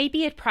what? There may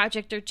be a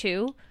project or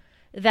two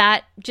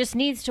that just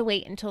needs to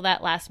wait until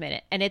that last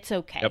minute. And it's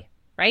okay. Yep.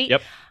 Right?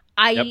 Yep.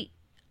 I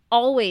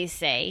always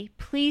say,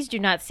 please do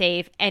not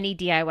save any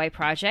DIY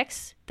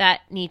projects that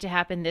need to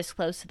happen this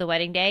close to the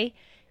wedding day.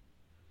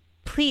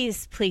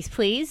 Please, please,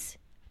 please,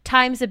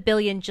 times a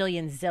billion,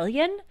 jillion,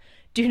 zillion,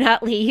 do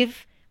not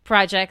leave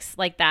projects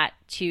like that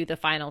to the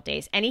final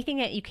days. Anything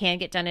that you can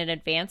get done in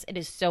advance, it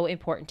is so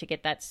important to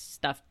get that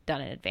stuff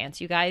done in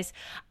advance, you guys.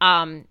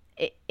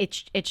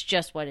 It's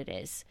just what it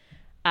is.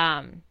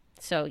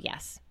 So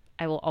yes,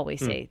 I will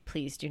always say,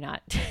 please do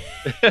not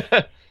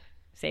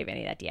save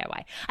any of that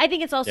DIY. I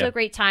think it's also a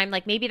great time.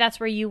 Like maybe that's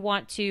where you're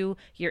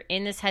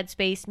in this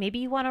headspace. Maybe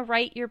you want to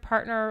write your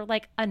partner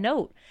like a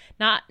note,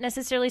 not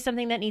necessarily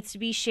something that needs to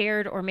be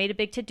shared or made a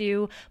big to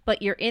do,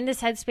 but you're in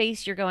this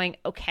headspace. You're going,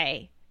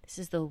 okay, this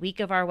is the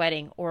week of our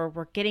wedding, or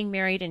we're getting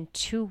married in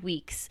 2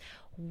 weeks.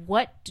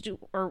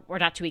 Or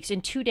not 2 weeks, in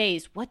 2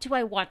 days, what do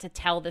I want to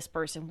tell this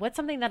person? What's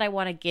something that I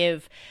want to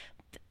give,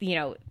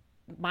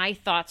 my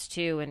thoughts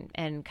to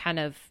and kind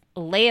of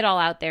lay it all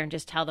out there and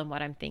just tell them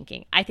what I'm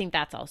thinking. I think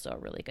that's also a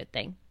really good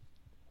thing.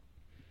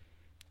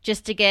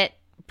 Just to get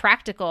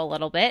practical a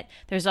little bit,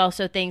 there's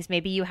also things,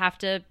 maybe you have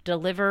to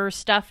deliver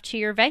stuff to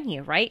your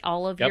venue, right?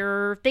 All of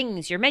your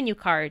things, your menu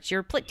cards,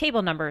 your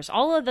table numbers,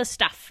 all of the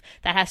stuff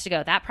that has to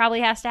go. That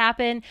probably has to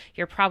happen.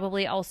 You're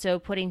probably also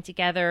putting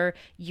together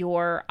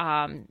your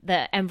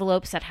the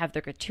envelopes that have the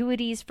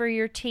gratuities for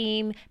your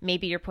team.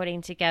 Maybe you're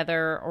putting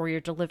together or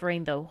you're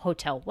delivering the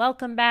hotel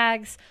welcome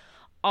bags.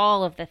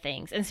 All of the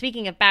things. And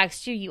speaking of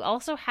bags too, you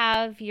also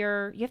have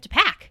you have to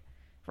pack,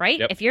 right?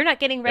 Yep. If you're not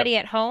getting ready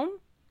at home,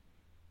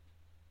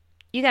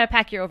 you got to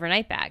pack your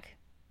overnight bag,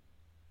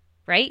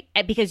 right?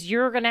 Because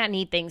you're going to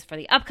need things for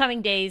the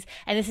upcoming days.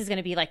 And this is going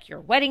to be like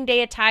your wedding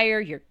day attire,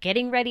 your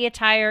getting ready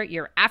attire,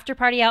 your after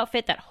party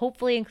outfit that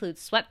hopefully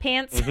includes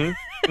sweatpants.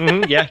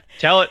 Yeah.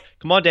 Tell it.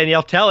 Come on,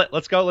 Danielle. Tell it.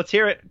 Let's go. Let's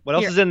hear it. What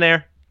else is in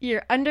there?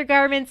 Your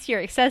undergarments,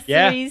 your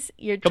accessories,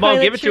 your Come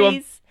on, give it to him.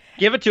 toiletries.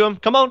 Give it to him.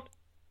 Come on.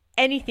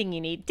 Anything you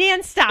need.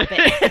 Dan, stop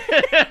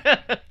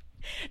it.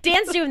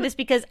 Dan's doing this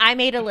because I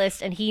made a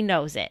list and he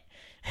knows it.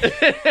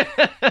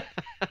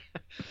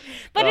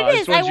 But it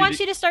is. I want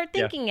you to start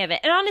thinking of it.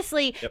 And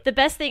honestly, the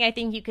best thing I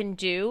think you can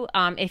do,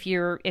 if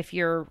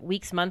you're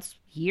weeks, months,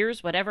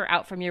 years, whatever,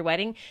 out from your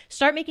wedding,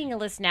 start making a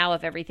list now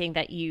of everything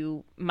that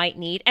you might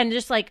need and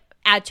just like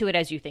add to it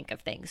as you think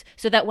of things.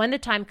 So that when the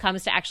time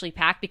comes to actually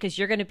pack, because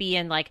you're going to be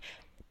in like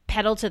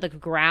pedal to the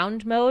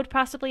ground mode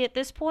possibly at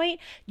this point,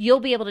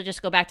 you'll be able to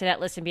just go back to that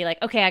list and be like,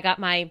 okay, I got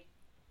my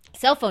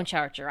cell phone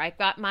charger, I've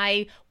got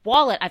my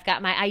wallet, I've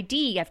got my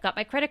ID, I've got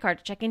my credit card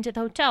to check into the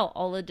hotel,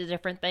 all of the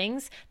different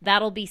things.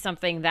 That'll be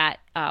something that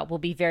will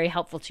be very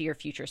helpful to your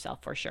future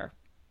self for sure.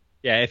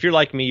 Yeah, if you're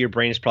like me, your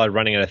brain is probably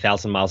running at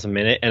 1,000 miles a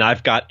minute, and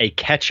I've got a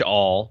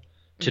catch-all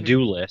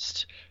to-do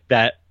list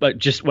that, but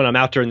just when I'm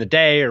out during the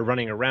day or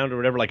running around or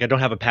whatever, like I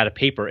don't have a pad of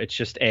paper. It's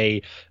just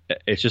a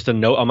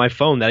note on my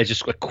phone that I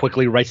just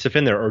quickly write stuff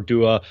in there or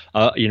do a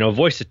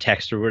voice to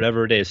text or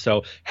whatever it is.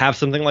 So have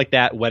something like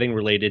that, wedding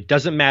related.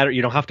 Doesn't matter.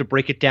 You don't have to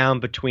break it down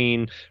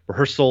between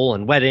rehearsal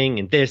and wedding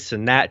and this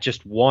and that.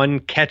 Just one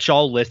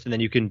catch-all list, and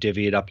then you can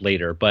divvy it up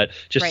later. But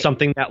just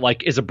something that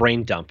like is a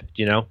brain dump,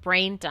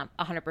 Brain dump,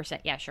 100%.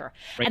 Yeah, sure.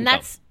 Brain and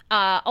dump. that's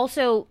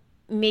also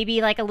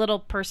maybe like a little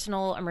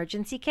personal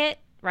emergency kit,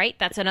 right?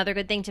 That's another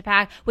good thing to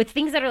pack with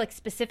things that are like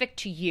specific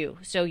to you.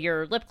 So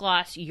your lip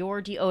gloss,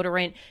 your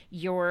deodorant,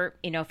 your,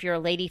 if you're a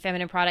lady,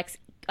 feminine products.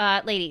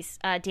 Ladies,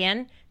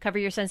 Dan, cover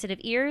your sensitive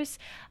ears.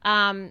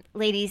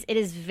 Ladies, it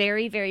is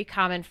very, very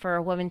common for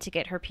a woman to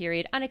get her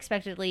period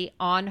unexpectedly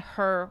on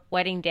her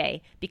wedding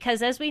day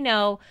because, as we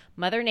know,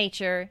 Mother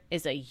Nature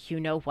is a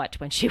you-know-what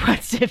when she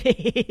wants to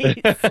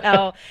be.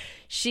 So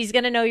she's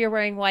going to know you're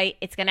wearing white.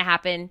 It's going to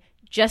happen.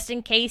 Just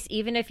in case,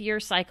 even if your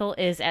cycle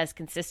is as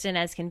consistent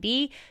as can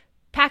be,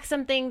 pack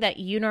something that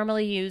you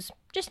normally use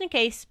just in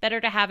case. Better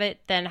to have it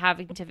than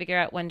having to figure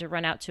out when to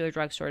run out to a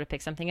drugstore to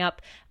pick something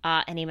up.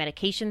 Any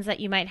medications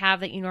that you might have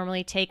that you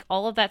normally take,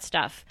 all of that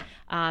stuff.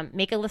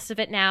 Make a list of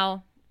it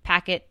now.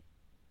 Pack it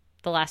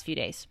the last few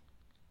days.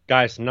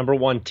 Guys, number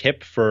one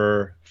tip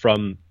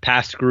from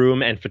past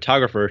groom and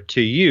photographer to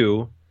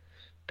you,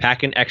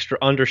 pack an extra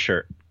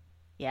undershirt.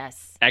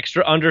 Yes.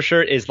 Extra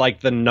undershirt is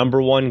like the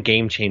number one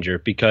game changer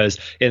because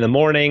in the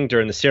morning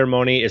during the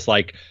ceremony, it's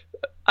like,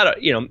 I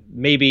don't,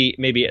 maybe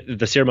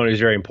the ceremony is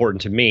very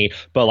important to me,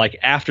 but like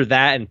after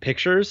that and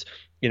pictures,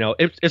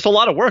 it's a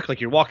lot of work.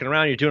 Like you're walking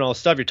around, you're doing all this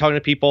stuff, you're talking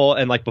to people,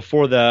 and like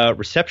before the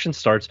reception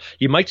starts,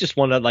 you might just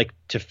want to like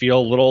to feel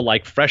a little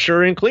like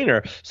fresher and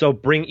cleaner. So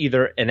bring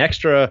either an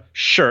extra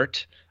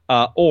shirt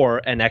or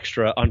an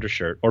extra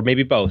undershirt, or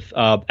maybe both,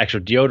 extra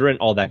deodorant,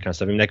 all that kind of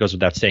stuff. I mean, that goes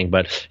without saying,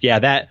 but yeah,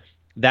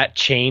 that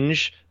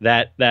change,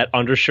 that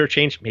undershirt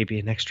change, maybe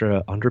an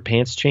extra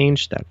underpants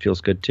change, that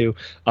feels good too.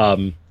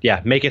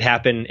 Yeah, make it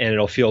happen, and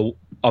it'll feel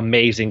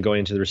amazing going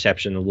into the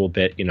reception a little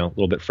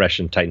bit fresh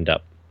and tightened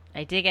up.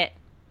 I dig it.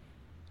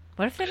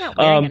 What if they're not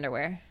wearing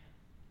underwear?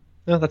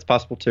 No, that's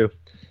possible too.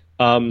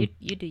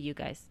 You do, you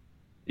guys.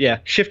 Yeah,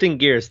 shifting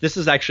gears. This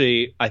is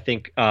actually, I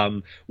think,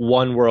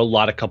 one where a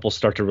lot of couples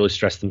start to really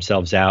stress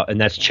themselves out,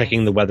 and that's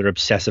checking the weather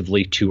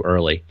obsessively too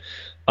early.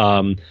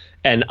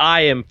 And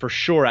I am for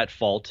sure at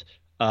fault.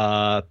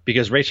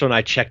 Because Rachel and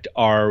I checked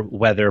our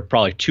weather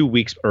probably 2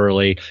 weeks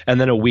early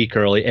and then a week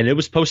early, and it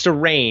was supposed to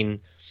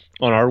rain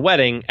on our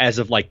wedding as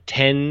of like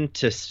 10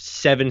 to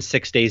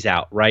 6 days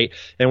out, right?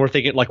 And we're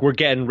thinking like we're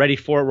getting ready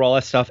for it, all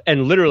that stuff,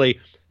 and literally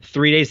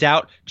 3 days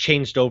out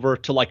changed over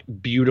to like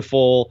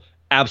beautiful,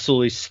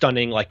 absolutely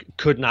stunning, like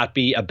could not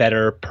be a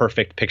better,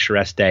 perfect,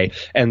 picturesque day.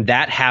 And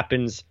that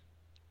happens.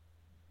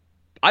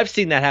 I've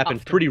seen that happen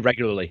pretty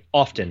regularly,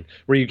 often,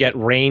 where you get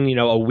rain,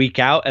 a week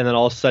out, and then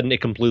all of a sudden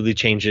it completely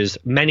changes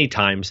many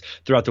times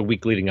throughout the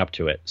week leading up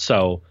to it.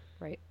 So,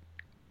 right.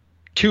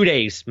 2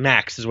 days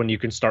max is when you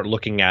can start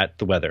looking at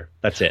the weather.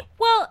 That's it.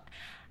 Well,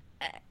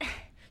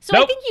 so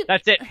nope, I think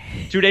that's it.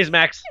 2 days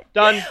max.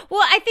 Done.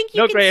 Well, I think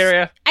you no gray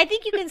area. I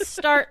think you can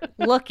start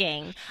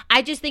looking.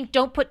 I just think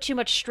don't put too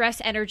much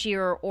stress, energy,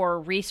 or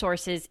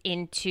resources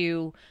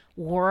into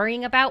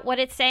worrying about what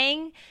it's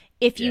saying.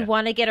 If you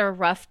want to get a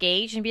rough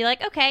gauge and be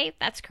like, okay,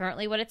 that's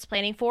currently what it's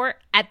planning for.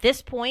 At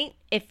this point,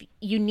 if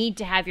you need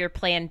to have your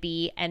plan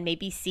B and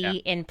maybe C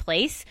in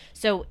place.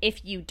 So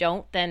if you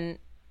don't, then,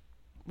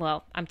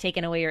 well, I'm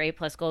taking away your A+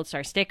 Gold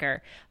Star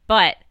sticker.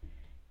 But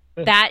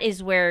that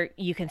is where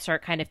you can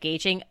start kind of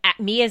gauging.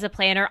 Me as a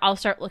planner, I'll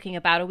start looking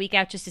about a week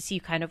out just to see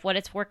kind of what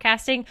it's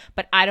forecasting.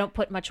 But I don't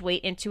put much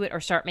weight into it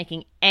or start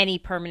making any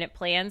permanent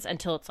plans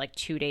until it's like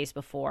 2 days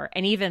before.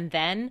 And even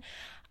then,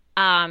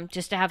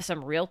 just to have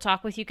some real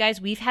talk with you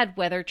guys, we've had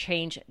weather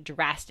change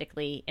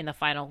drastically in the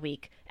final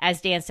week.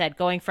 As Dan said,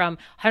 going from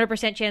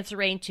 100% chance of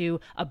rain to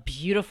a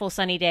beautiful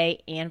sunny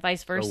day and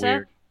vice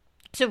versa.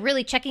 So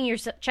really checking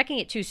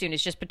it too soon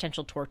is just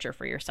potential torture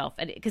for yourself,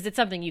 and because it's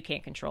something you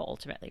can't control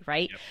ultimately,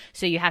 right? Yep.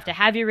 So you have to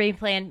have your rain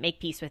plan, make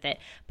peace with it.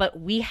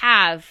 But we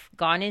have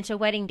gone into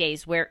wedding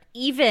days where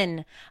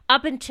even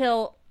up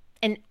until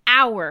an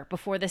hour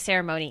before the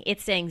ceremony,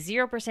 it's saying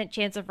 0%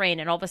 chance of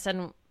rain, and all of a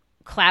sudden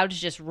clouds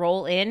just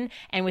roll in,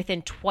 and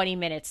within 20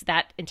 minutes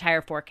that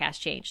entire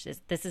forecast changed.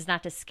 This is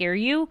not to scare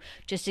you,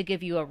 just to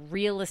give you a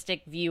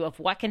realistic view of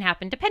what can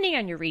happen depending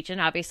on your region.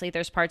 Obviously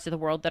there's parts of the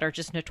world that are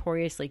just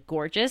notoriously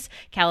gorgeous.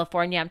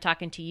 California, I'm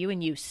talking to you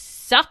and you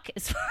suck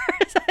as far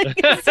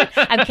as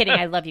I'm kidding,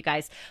 I love you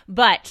guys,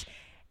 but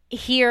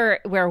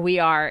here where we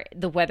are,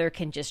 the weather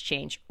can just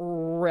change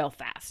real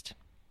fast.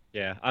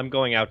 Yeah, I'm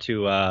going out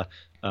to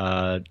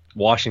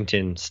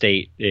Washington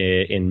State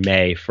in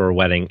May for a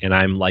wedding, and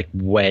I'm like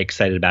way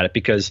excited about it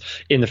because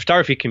in the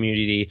photography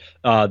community,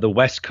 the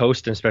West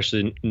Coast, and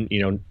especially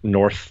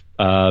north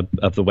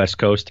of the West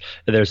Coast,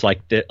 there's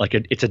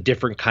it's a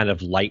different kind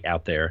of light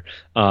out there.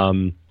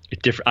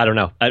 Different. I don't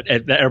know.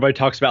 Everybody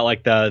talks about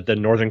like the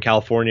Northern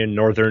California,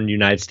 Northern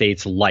United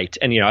States light,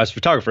 and as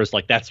photographers,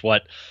 like that's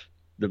what.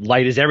 The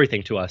light is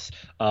everything to us.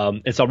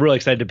 And so I'm really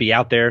excited to be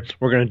out there.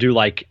 We're going to do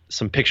like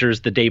some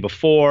pictures the day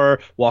before,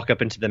 walk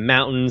up into the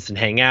mountains and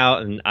hang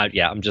out. And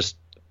I'm just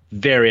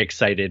very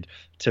excited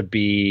to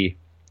be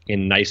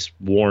in nice,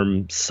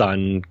 warm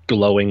sun,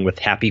 glowing with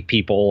happy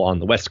people on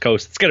the West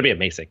Coast. It's going to be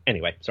amazing.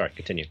 Anyway, sorry,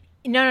 continue.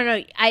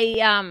 No.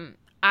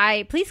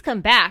 I please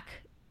come back.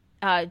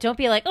 Don't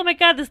be like, oh my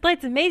God, this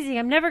light's amazing.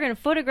 I'm never going to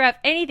photograph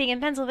anything in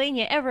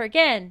Pennsylvania ever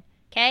again.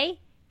 Okay?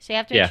 So you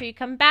have to make sure you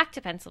come back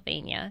to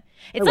Pennsylvania.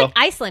 It's like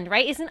Iceland,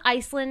 right? Isn't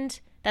Iceland?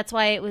 That's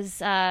why it was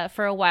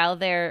for a while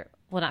there.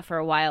 Well, not for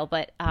a while,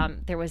 but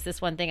there was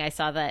this one thing I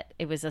saw that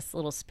it was this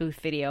little spoof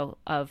video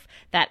of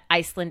that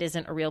Iceland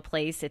isn't a real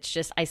place. It's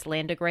just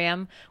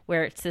Icelandogram,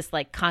 where it's this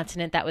like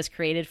continent that was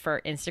created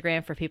for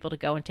Instagram for people to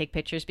go and take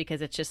pictures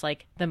because it's just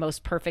like the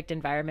most perfect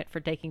environment for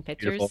taking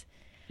pictures. Beautiful.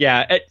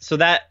 Yeah, so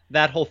that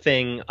whole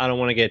thing I don't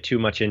want to get too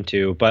much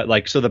into, but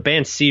like so the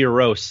band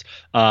Sigur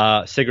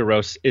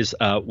Rós is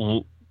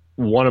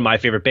one of my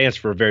favorite bands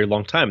for a very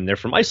long time. They're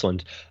from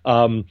Iceland,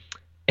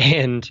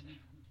 and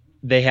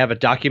they have a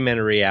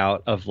documentary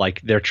out of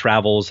like their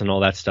travels and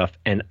all that stuff.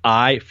 And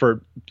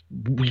for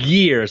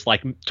years,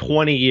 like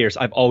 20 years,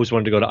 I've always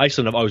wanted to go to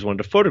Iceland. I've always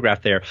wanted to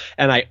photograph there.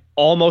 And I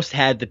almost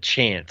had the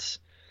chance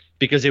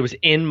because it was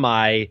in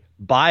my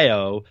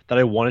bio that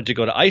I wanted to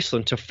go to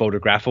Iceland to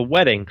photograph a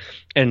wedding.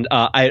 And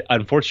I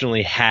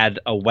unfortunately had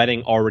a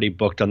wedding already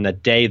booked on the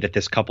day that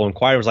this couple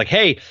inquired. Was like,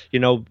 hey,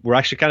 we're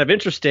actually kind of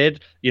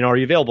interested. Are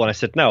you available? And I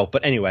said no.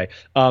 But anyway,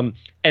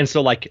 and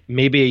so like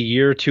maybe a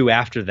year or two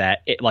after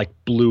that, it like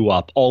blew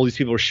up. All these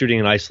people were shooting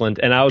in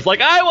Iceland. And I was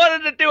like, I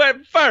wanted to do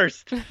it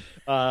first.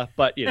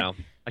 But,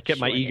 I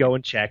kept my ego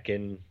in check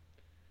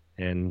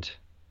and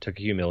took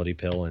a humility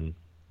pill. And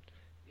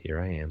here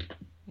I am.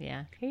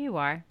 Yeah, here you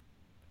are.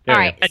 All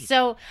right,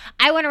 so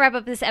I want to wrap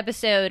up this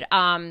episode.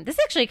 This is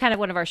actually kind of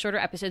one of our shorter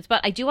episodes,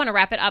 but I do want to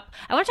wrap it up.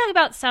 I want to talk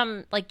about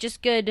some like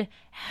just good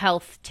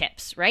health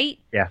tips, right?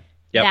 Yeah.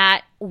 Yep.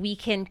 That we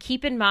can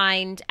keep in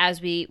mind as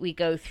we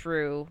go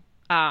through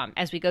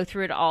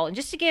it all, and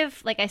just to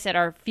give, like I said,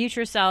 our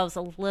future selves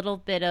a little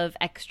bit of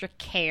extra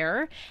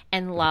care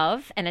and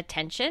love and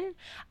attention.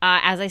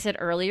 As I said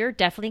earlier,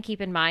 definitely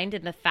keep in mind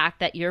in the fact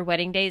that your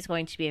wedding day is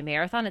going to be a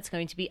marathon. It's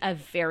going to be a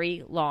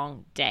very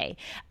long day.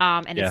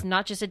 It's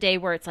not just a day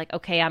where it's like,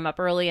 okay, I'm up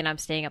early and I'm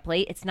staying up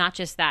late. It's not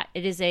just that.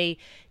 It is a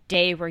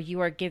day where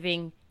you're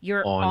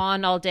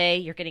on all day.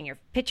 You're getting your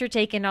picture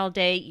taken all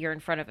day. You're in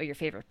front of your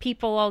favorite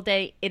people all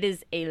day. It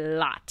is a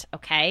lot.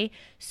 Okay.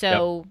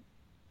 So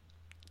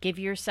give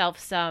yourself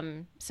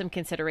some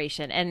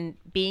consideration, and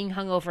being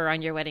hungover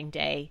on your wedding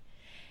day,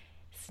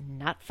 it's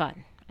not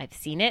fun. I've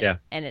seen it,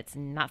 and it's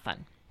not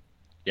fun.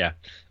 Yeah.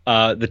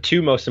 The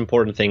two most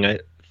important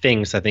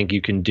things I think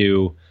you can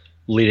do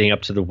leading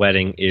up to the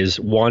wedding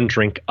is, one,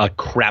 drink a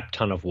crap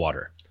ton of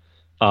water.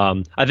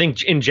 I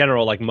think in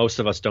general, like most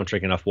of us don't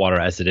drink enough water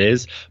as it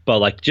is, but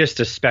like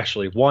just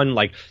especially one,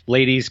 like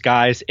ladies,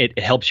 guys, it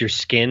helps your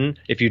skin.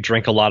 If you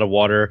drink a lot of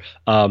water,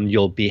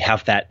 you'll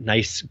have that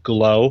nice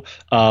glow.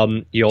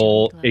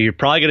 You're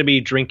probably going to be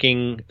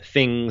drinking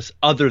things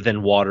other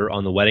than water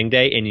on the wedding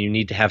day, and you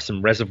need to have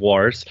some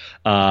reservoirs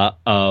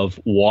of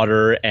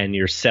water and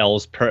your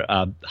cells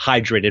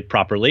hydrated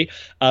properly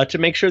to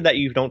make sure that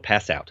you don't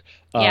pass out.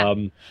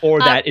 Or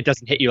that it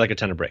doesn't hit you like a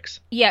ton of bricks.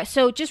 Yeah.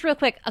 So just real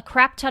quick, a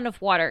crap ton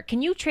of water.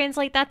 Can you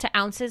translate that to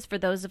ounces for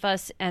those of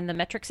us and the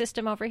metric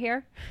system over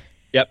here?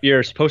 Yep.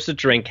 You're supposed to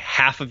drink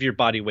half of your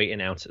body weight in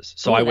ounces.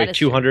 So I weigh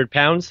 200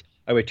 pounds.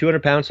 I weigh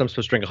 200 pounds. So I'm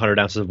supposed to drink 100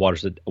 ounces of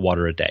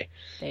water a day.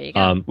 There you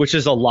go. Which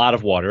is a lot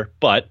of water,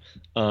 but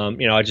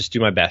I just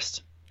do my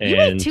best. You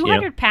weigh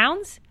 200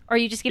 pounds? Or are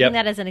you just giving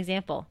that as an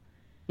example?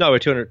 No, I weigh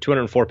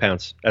 204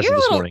 pounds as of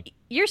this morning.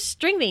 You're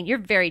stringing. You're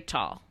very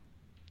tall.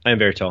 I am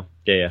very tall.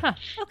 Yeah. Huh.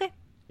 Okay.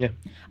 Yeah.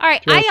 All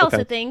right. I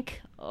also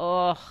think,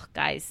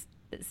 guys,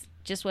 it's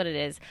just what it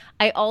is.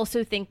 I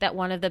also think that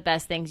one of the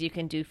best things you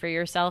can do for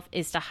yourself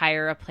is to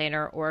hire a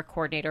planner or a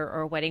coordinator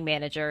or a wedding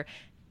manager.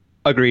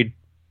 Agreed.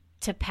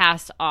 To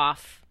pass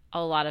off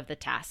a lot of the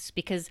tasks,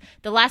 because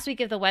the last week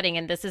of the wedding,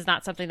 and this is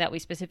not something that we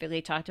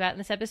specifically talked about in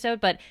this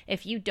episode, but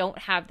if you don't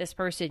have this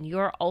person,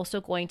 you're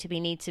also going to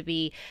need to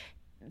be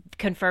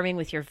confirming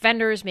with your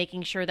vendors,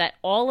 making sure that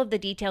all of the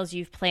details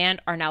you've planned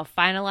are now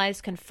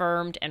finalized,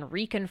 confirmed, and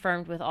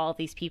reconfirmed with all of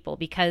these people,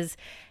 because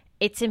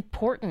it's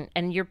important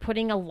and you're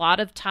putting a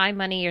lot of time,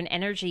 money, and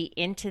energy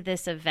into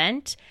this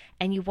event,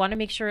 and you want to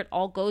make sure it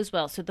all goes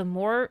well. So the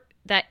more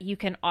that you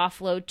can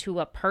offload to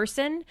a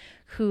person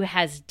who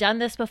has done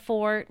this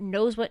before,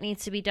 knows what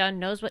needs to be done,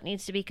 knows what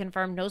needs to be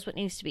confirmed, knows what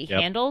needs to be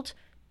handled,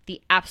 the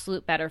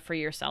absolute better for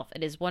yourself.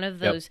 It is one of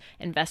those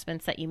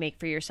investments that you make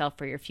for yourself,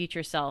 for your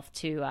future self,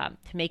 to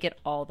make it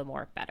all the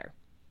more better.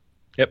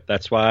 Yep,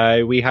 that's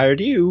why we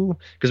hired you,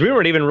 because we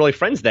weren't even really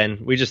friends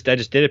then. I just did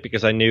it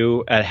because I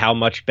knew how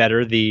much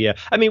better we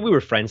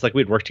were friends, like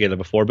we'd worked together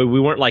before, but we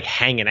weren't like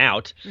hanging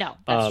out. No,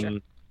 that's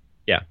true.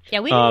 Yeah. Yeah,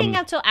 we didn't hang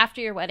out till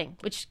after your wedding,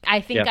 which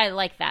I think I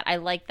like that. I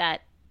like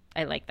that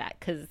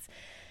because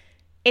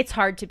it's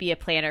hard to be a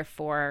planner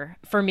for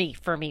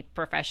me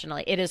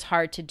professionally. It is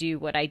hard to do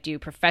what I do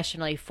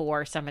professionally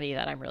for somebody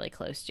that I'm really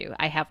close to.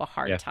 I have a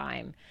hard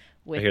time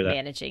with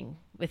managing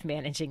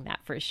that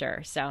for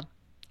sure. So,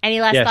 any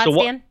last thoughts,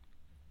 Dan?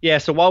 Yeah.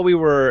 So while we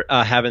were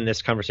having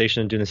this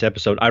conversation and doing this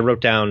episode, I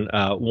wrote down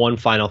one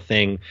final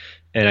thing,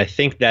 and I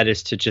think that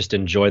is to just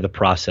enjoy the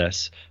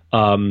process.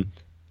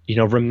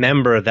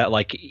 Remember that,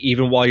 like,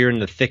 even while you're in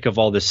the thick of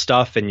all this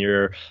stuff and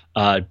you're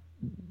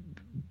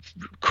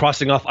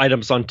crossing off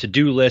items on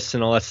to-do lists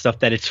and all that stuff,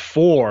 that it's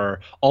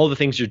for all the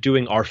things you're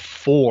doing are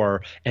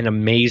for an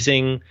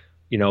amazing,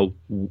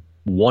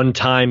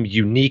 one-time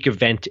unique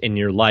event in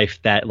your life,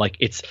 that like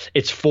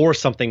it's for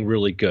something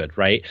really good,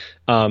 right?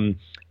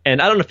 And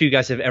I don't know if you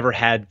guys have ever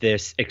had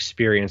this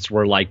experience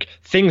where like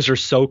things are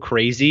so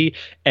crazy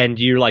and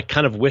you're like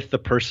kind of with the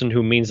person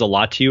who means a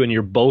lot to you, and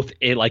you're both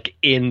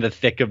in the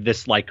thick of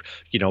this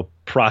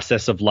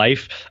process of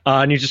life,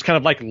 and you just kind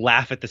of like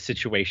laugh at the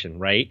situation,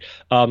 right?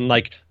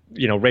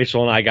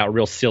 Rachel and I got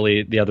real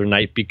silly the other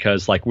night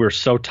because like we were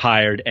so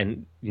tired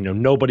and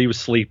nobody was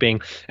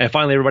sleeping, and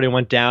finally everybody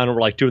went down and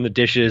we're like doing the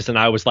dishes, and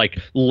I was like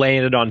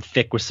laying it on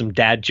thick with some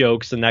dad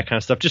jokes and that kind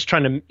of stuff, just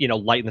trying to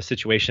lighten the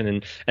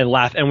situation and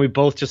laugh, and we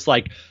both just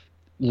like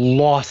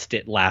lost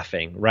it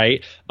laughing,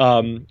 right?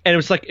 And it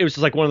was just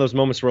like one of those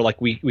moments where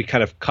like we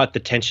kind of cut the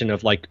tension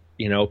of like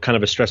kind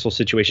of a stressful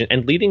situation.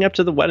 And leading up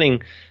to the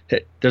wedding,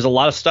 there's a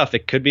lot of stuff.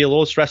 It could be a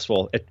little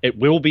stressful. It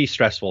will be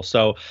stressful.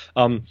 So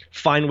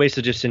find ways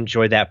to just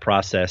enjoy that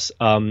process.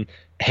 And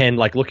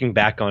like looking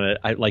back on it,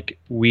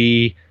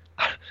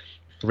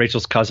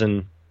 Rachel's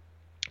cousin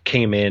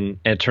came in,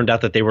 and it turned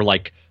out that they were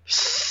like,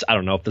 I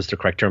don't know if this is the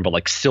correct term, but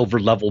like silver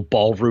level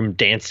ballroom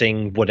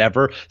dancing,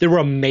 whatever. They were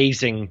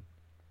amazing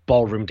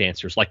ballroom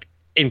dancers, like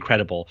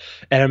incredible.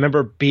 And I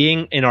remember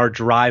being in our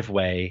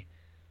driveway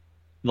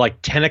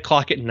like 10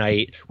 o'clock at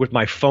night with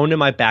my phone in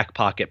my back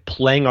pocket,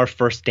 playing our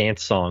first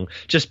dance song,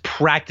 just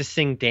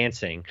practicing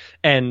dancing.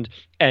 And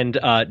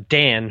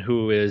Dan,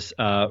 who is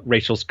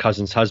Rachel's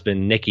cousin's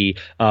husband, Nikki,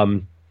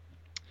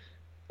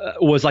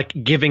 was like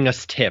giving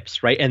us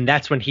tips, right? And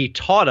that's when he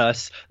taught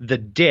us the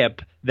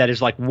dip that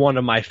is like one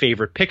of my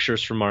favorite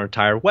pictures from our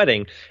entire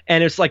wedding.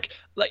 And it's like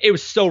it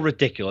was so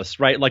ridiculous,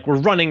 right? Like we're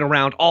running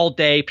around all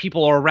day,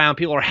 people are around,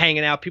 people are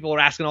hanging out, people are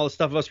asking all this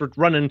stuff of us, we're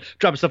running,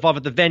 dropping stuff off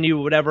at the venue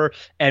or whatever,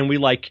 and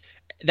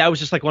that was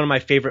just like one of my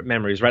favorite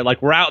memories, right?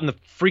 Like we're out in the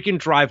freaking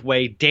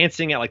driveway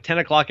dancing at like 10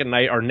 o'clock at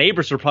night. Our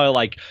neighbors are probably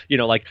like,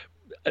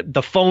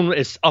 the phone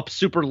is up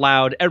super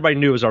loud. Everybody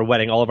knew it was our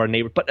wedding, all of our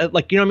neighbors. But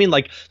like, you know what I mean?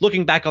 Like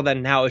looking back on that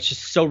now, it's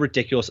just so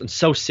ridiculous and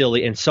so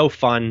silly and so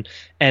fun.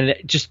 And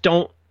just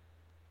don't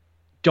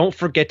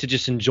forget to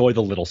just enjoy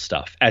the little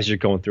stuff as you're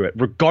going through it,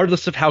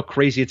 regardless of how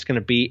crazy it's going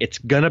to be. It's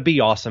going to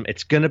be awesome.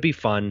 It's going to be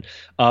fun.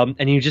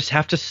 And you just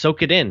have to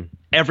soak it in,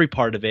 every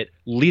part of it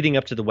leading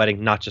up to the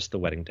wedding, not just the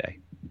wedding day.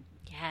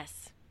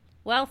 Yes.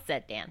 Well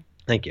said, Dan.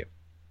 Thank you.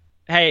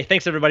 Hey,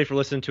 thanks everybody for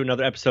listening to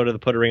another episode of the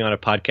Put a Ring on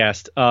It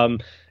podcast.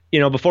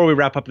 Before we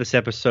wrap up this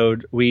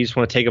episode, we just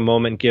want to take a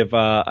moment and give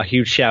a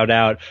huge shout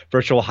out,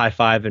 virtual high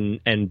five,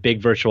 and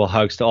big virtual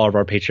hugs to all of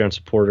our Patreon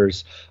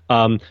supporters.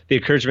 The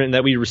encouragement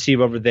that we receive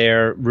over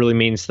there really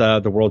means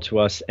the world to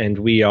us, and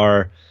we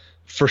are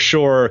for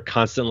sure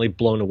constantly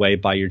blown away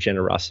by your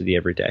generosity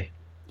every day.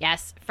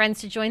 Yes, friends,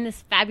 to join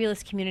this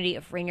fabulous community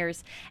of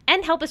ringers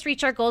and help us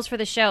reach our goals for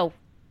the show.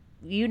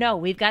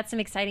 We've got some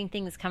exciting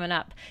things coming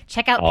up.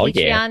 Check out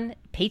Patreon,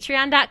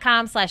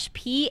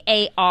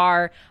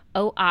 patreon.com/PAROI.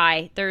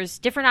 There's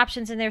different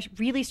options in there,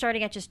 really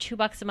starting at just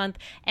 $2 a month,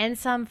 and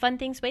some fun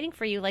things waiting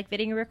for you, like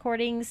video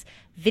recordings,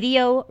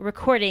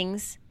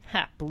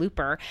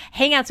 blooper,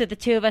 hangouts with the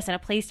two of us, and a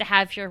place to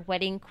have your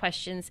wedding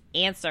questions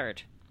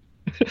answered.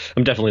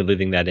 I'm definitely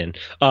leaving that in.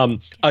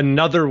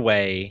 Another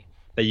way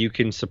that you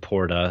can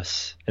support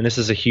us, and this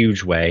is a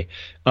huge way,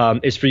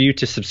 is for you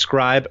to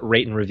subscribe,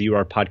 rate, and review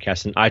our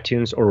podcast in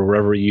iTunes or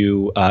wherever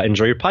you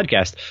enjoy your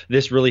podcast.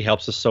 This really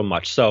helps us so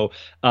much. So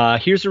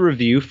here's a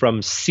review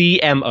from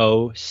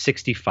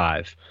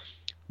CMO65.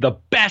 The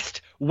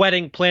best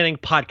wedding planning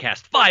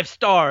podcast. 5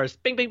 stars.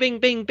 Bing, bing, bing,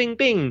 bing, bing,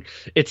 bing.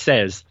 It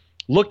says,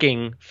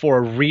 looking for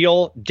a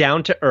real,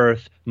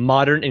 down-to-earth,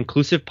 modern,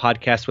 inclusive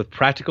podcast with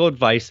practical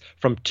advice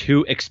from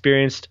 2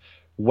 experienced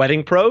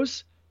wedding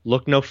pros?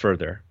 Look no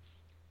further.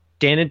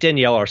 Dan and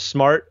Danielle are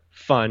smart,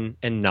 fun,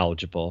 and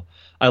knowledgeable.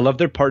 I love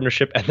their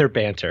partnership and their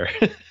banter.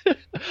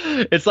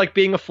 It's like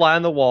being a fly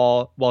on the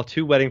wall while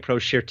 2 wedding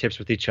pros share tips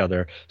with each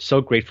other.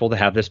 So grateful to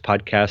have this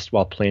podcast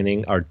while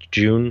planning our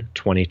June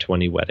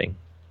 2020 wedding.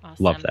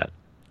 Awesome. Love that.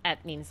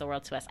 That means the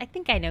world to us. I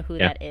think I know who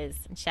that is.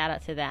 And shout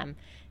out to them,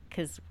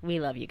 because we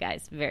love you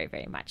guys very,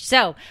 very much.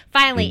 So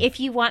finally, if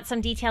you want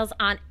some details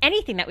on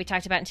anything that we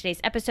talked about in today's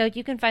episode,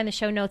 you can find the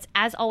show notes,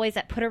 as always,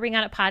 at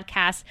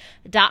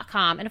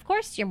putaringonitpodcast.com. And of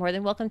course, you're more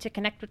than welcome to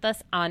connect with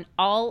us on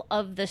all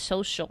of the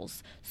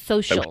socials. You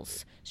know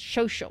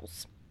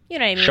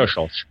what I mean?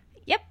 Socials.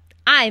 Yep.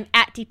 I'm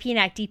at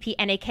DPNAK,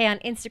 DPNAK on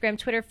Instagram,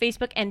 Twitter,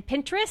 Facebook, and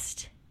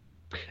Pinterest.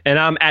 And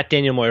I'm at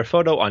Daniel Moyer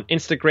Photo on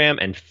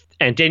Instagram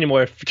and Daniel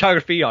Moyer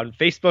Photography on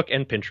Facebook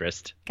and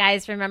Pinterest.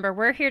 Guys, remember,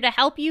 we're here to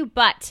help you,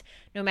 but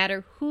no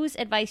matter whose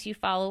advice you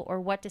follow or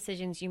what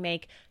decisions you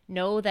make,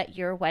 know that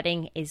your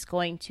wedding is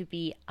going to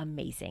be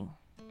amazing.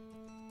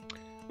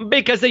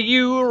 Because of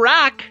you,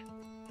 rock!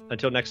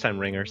 Until next time,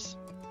 ringers.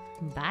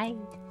 Bye.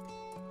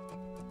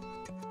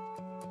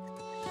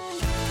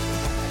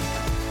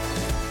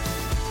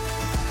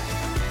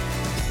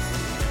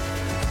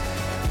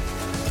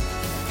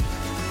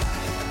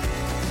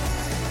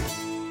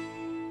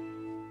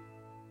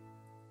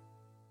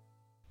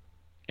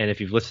 And if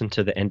you've listened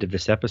to the end of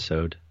this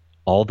episode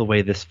all the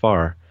way this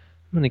far,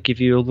 I'm going to give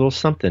you a little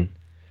something.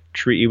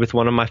 Treat you with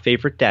one of my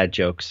favorite dad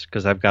jokes,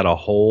 because I've got a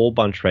whole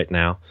bunch right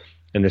now.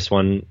 And this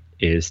one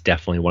is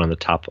definitely one of the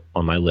top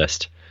on my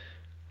list.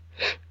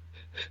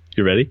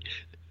 You ready?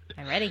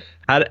 I'm ready.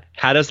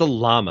 How does a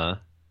llama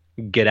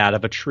get out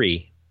of a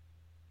tree?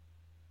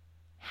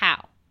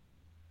 How?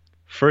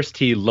 First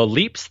he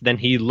leaps, then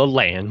he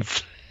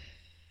lands.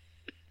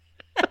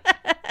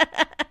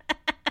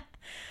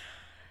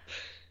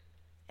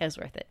 It was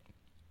worth it.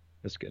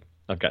 That's good.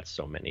 I've got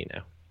so many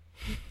now.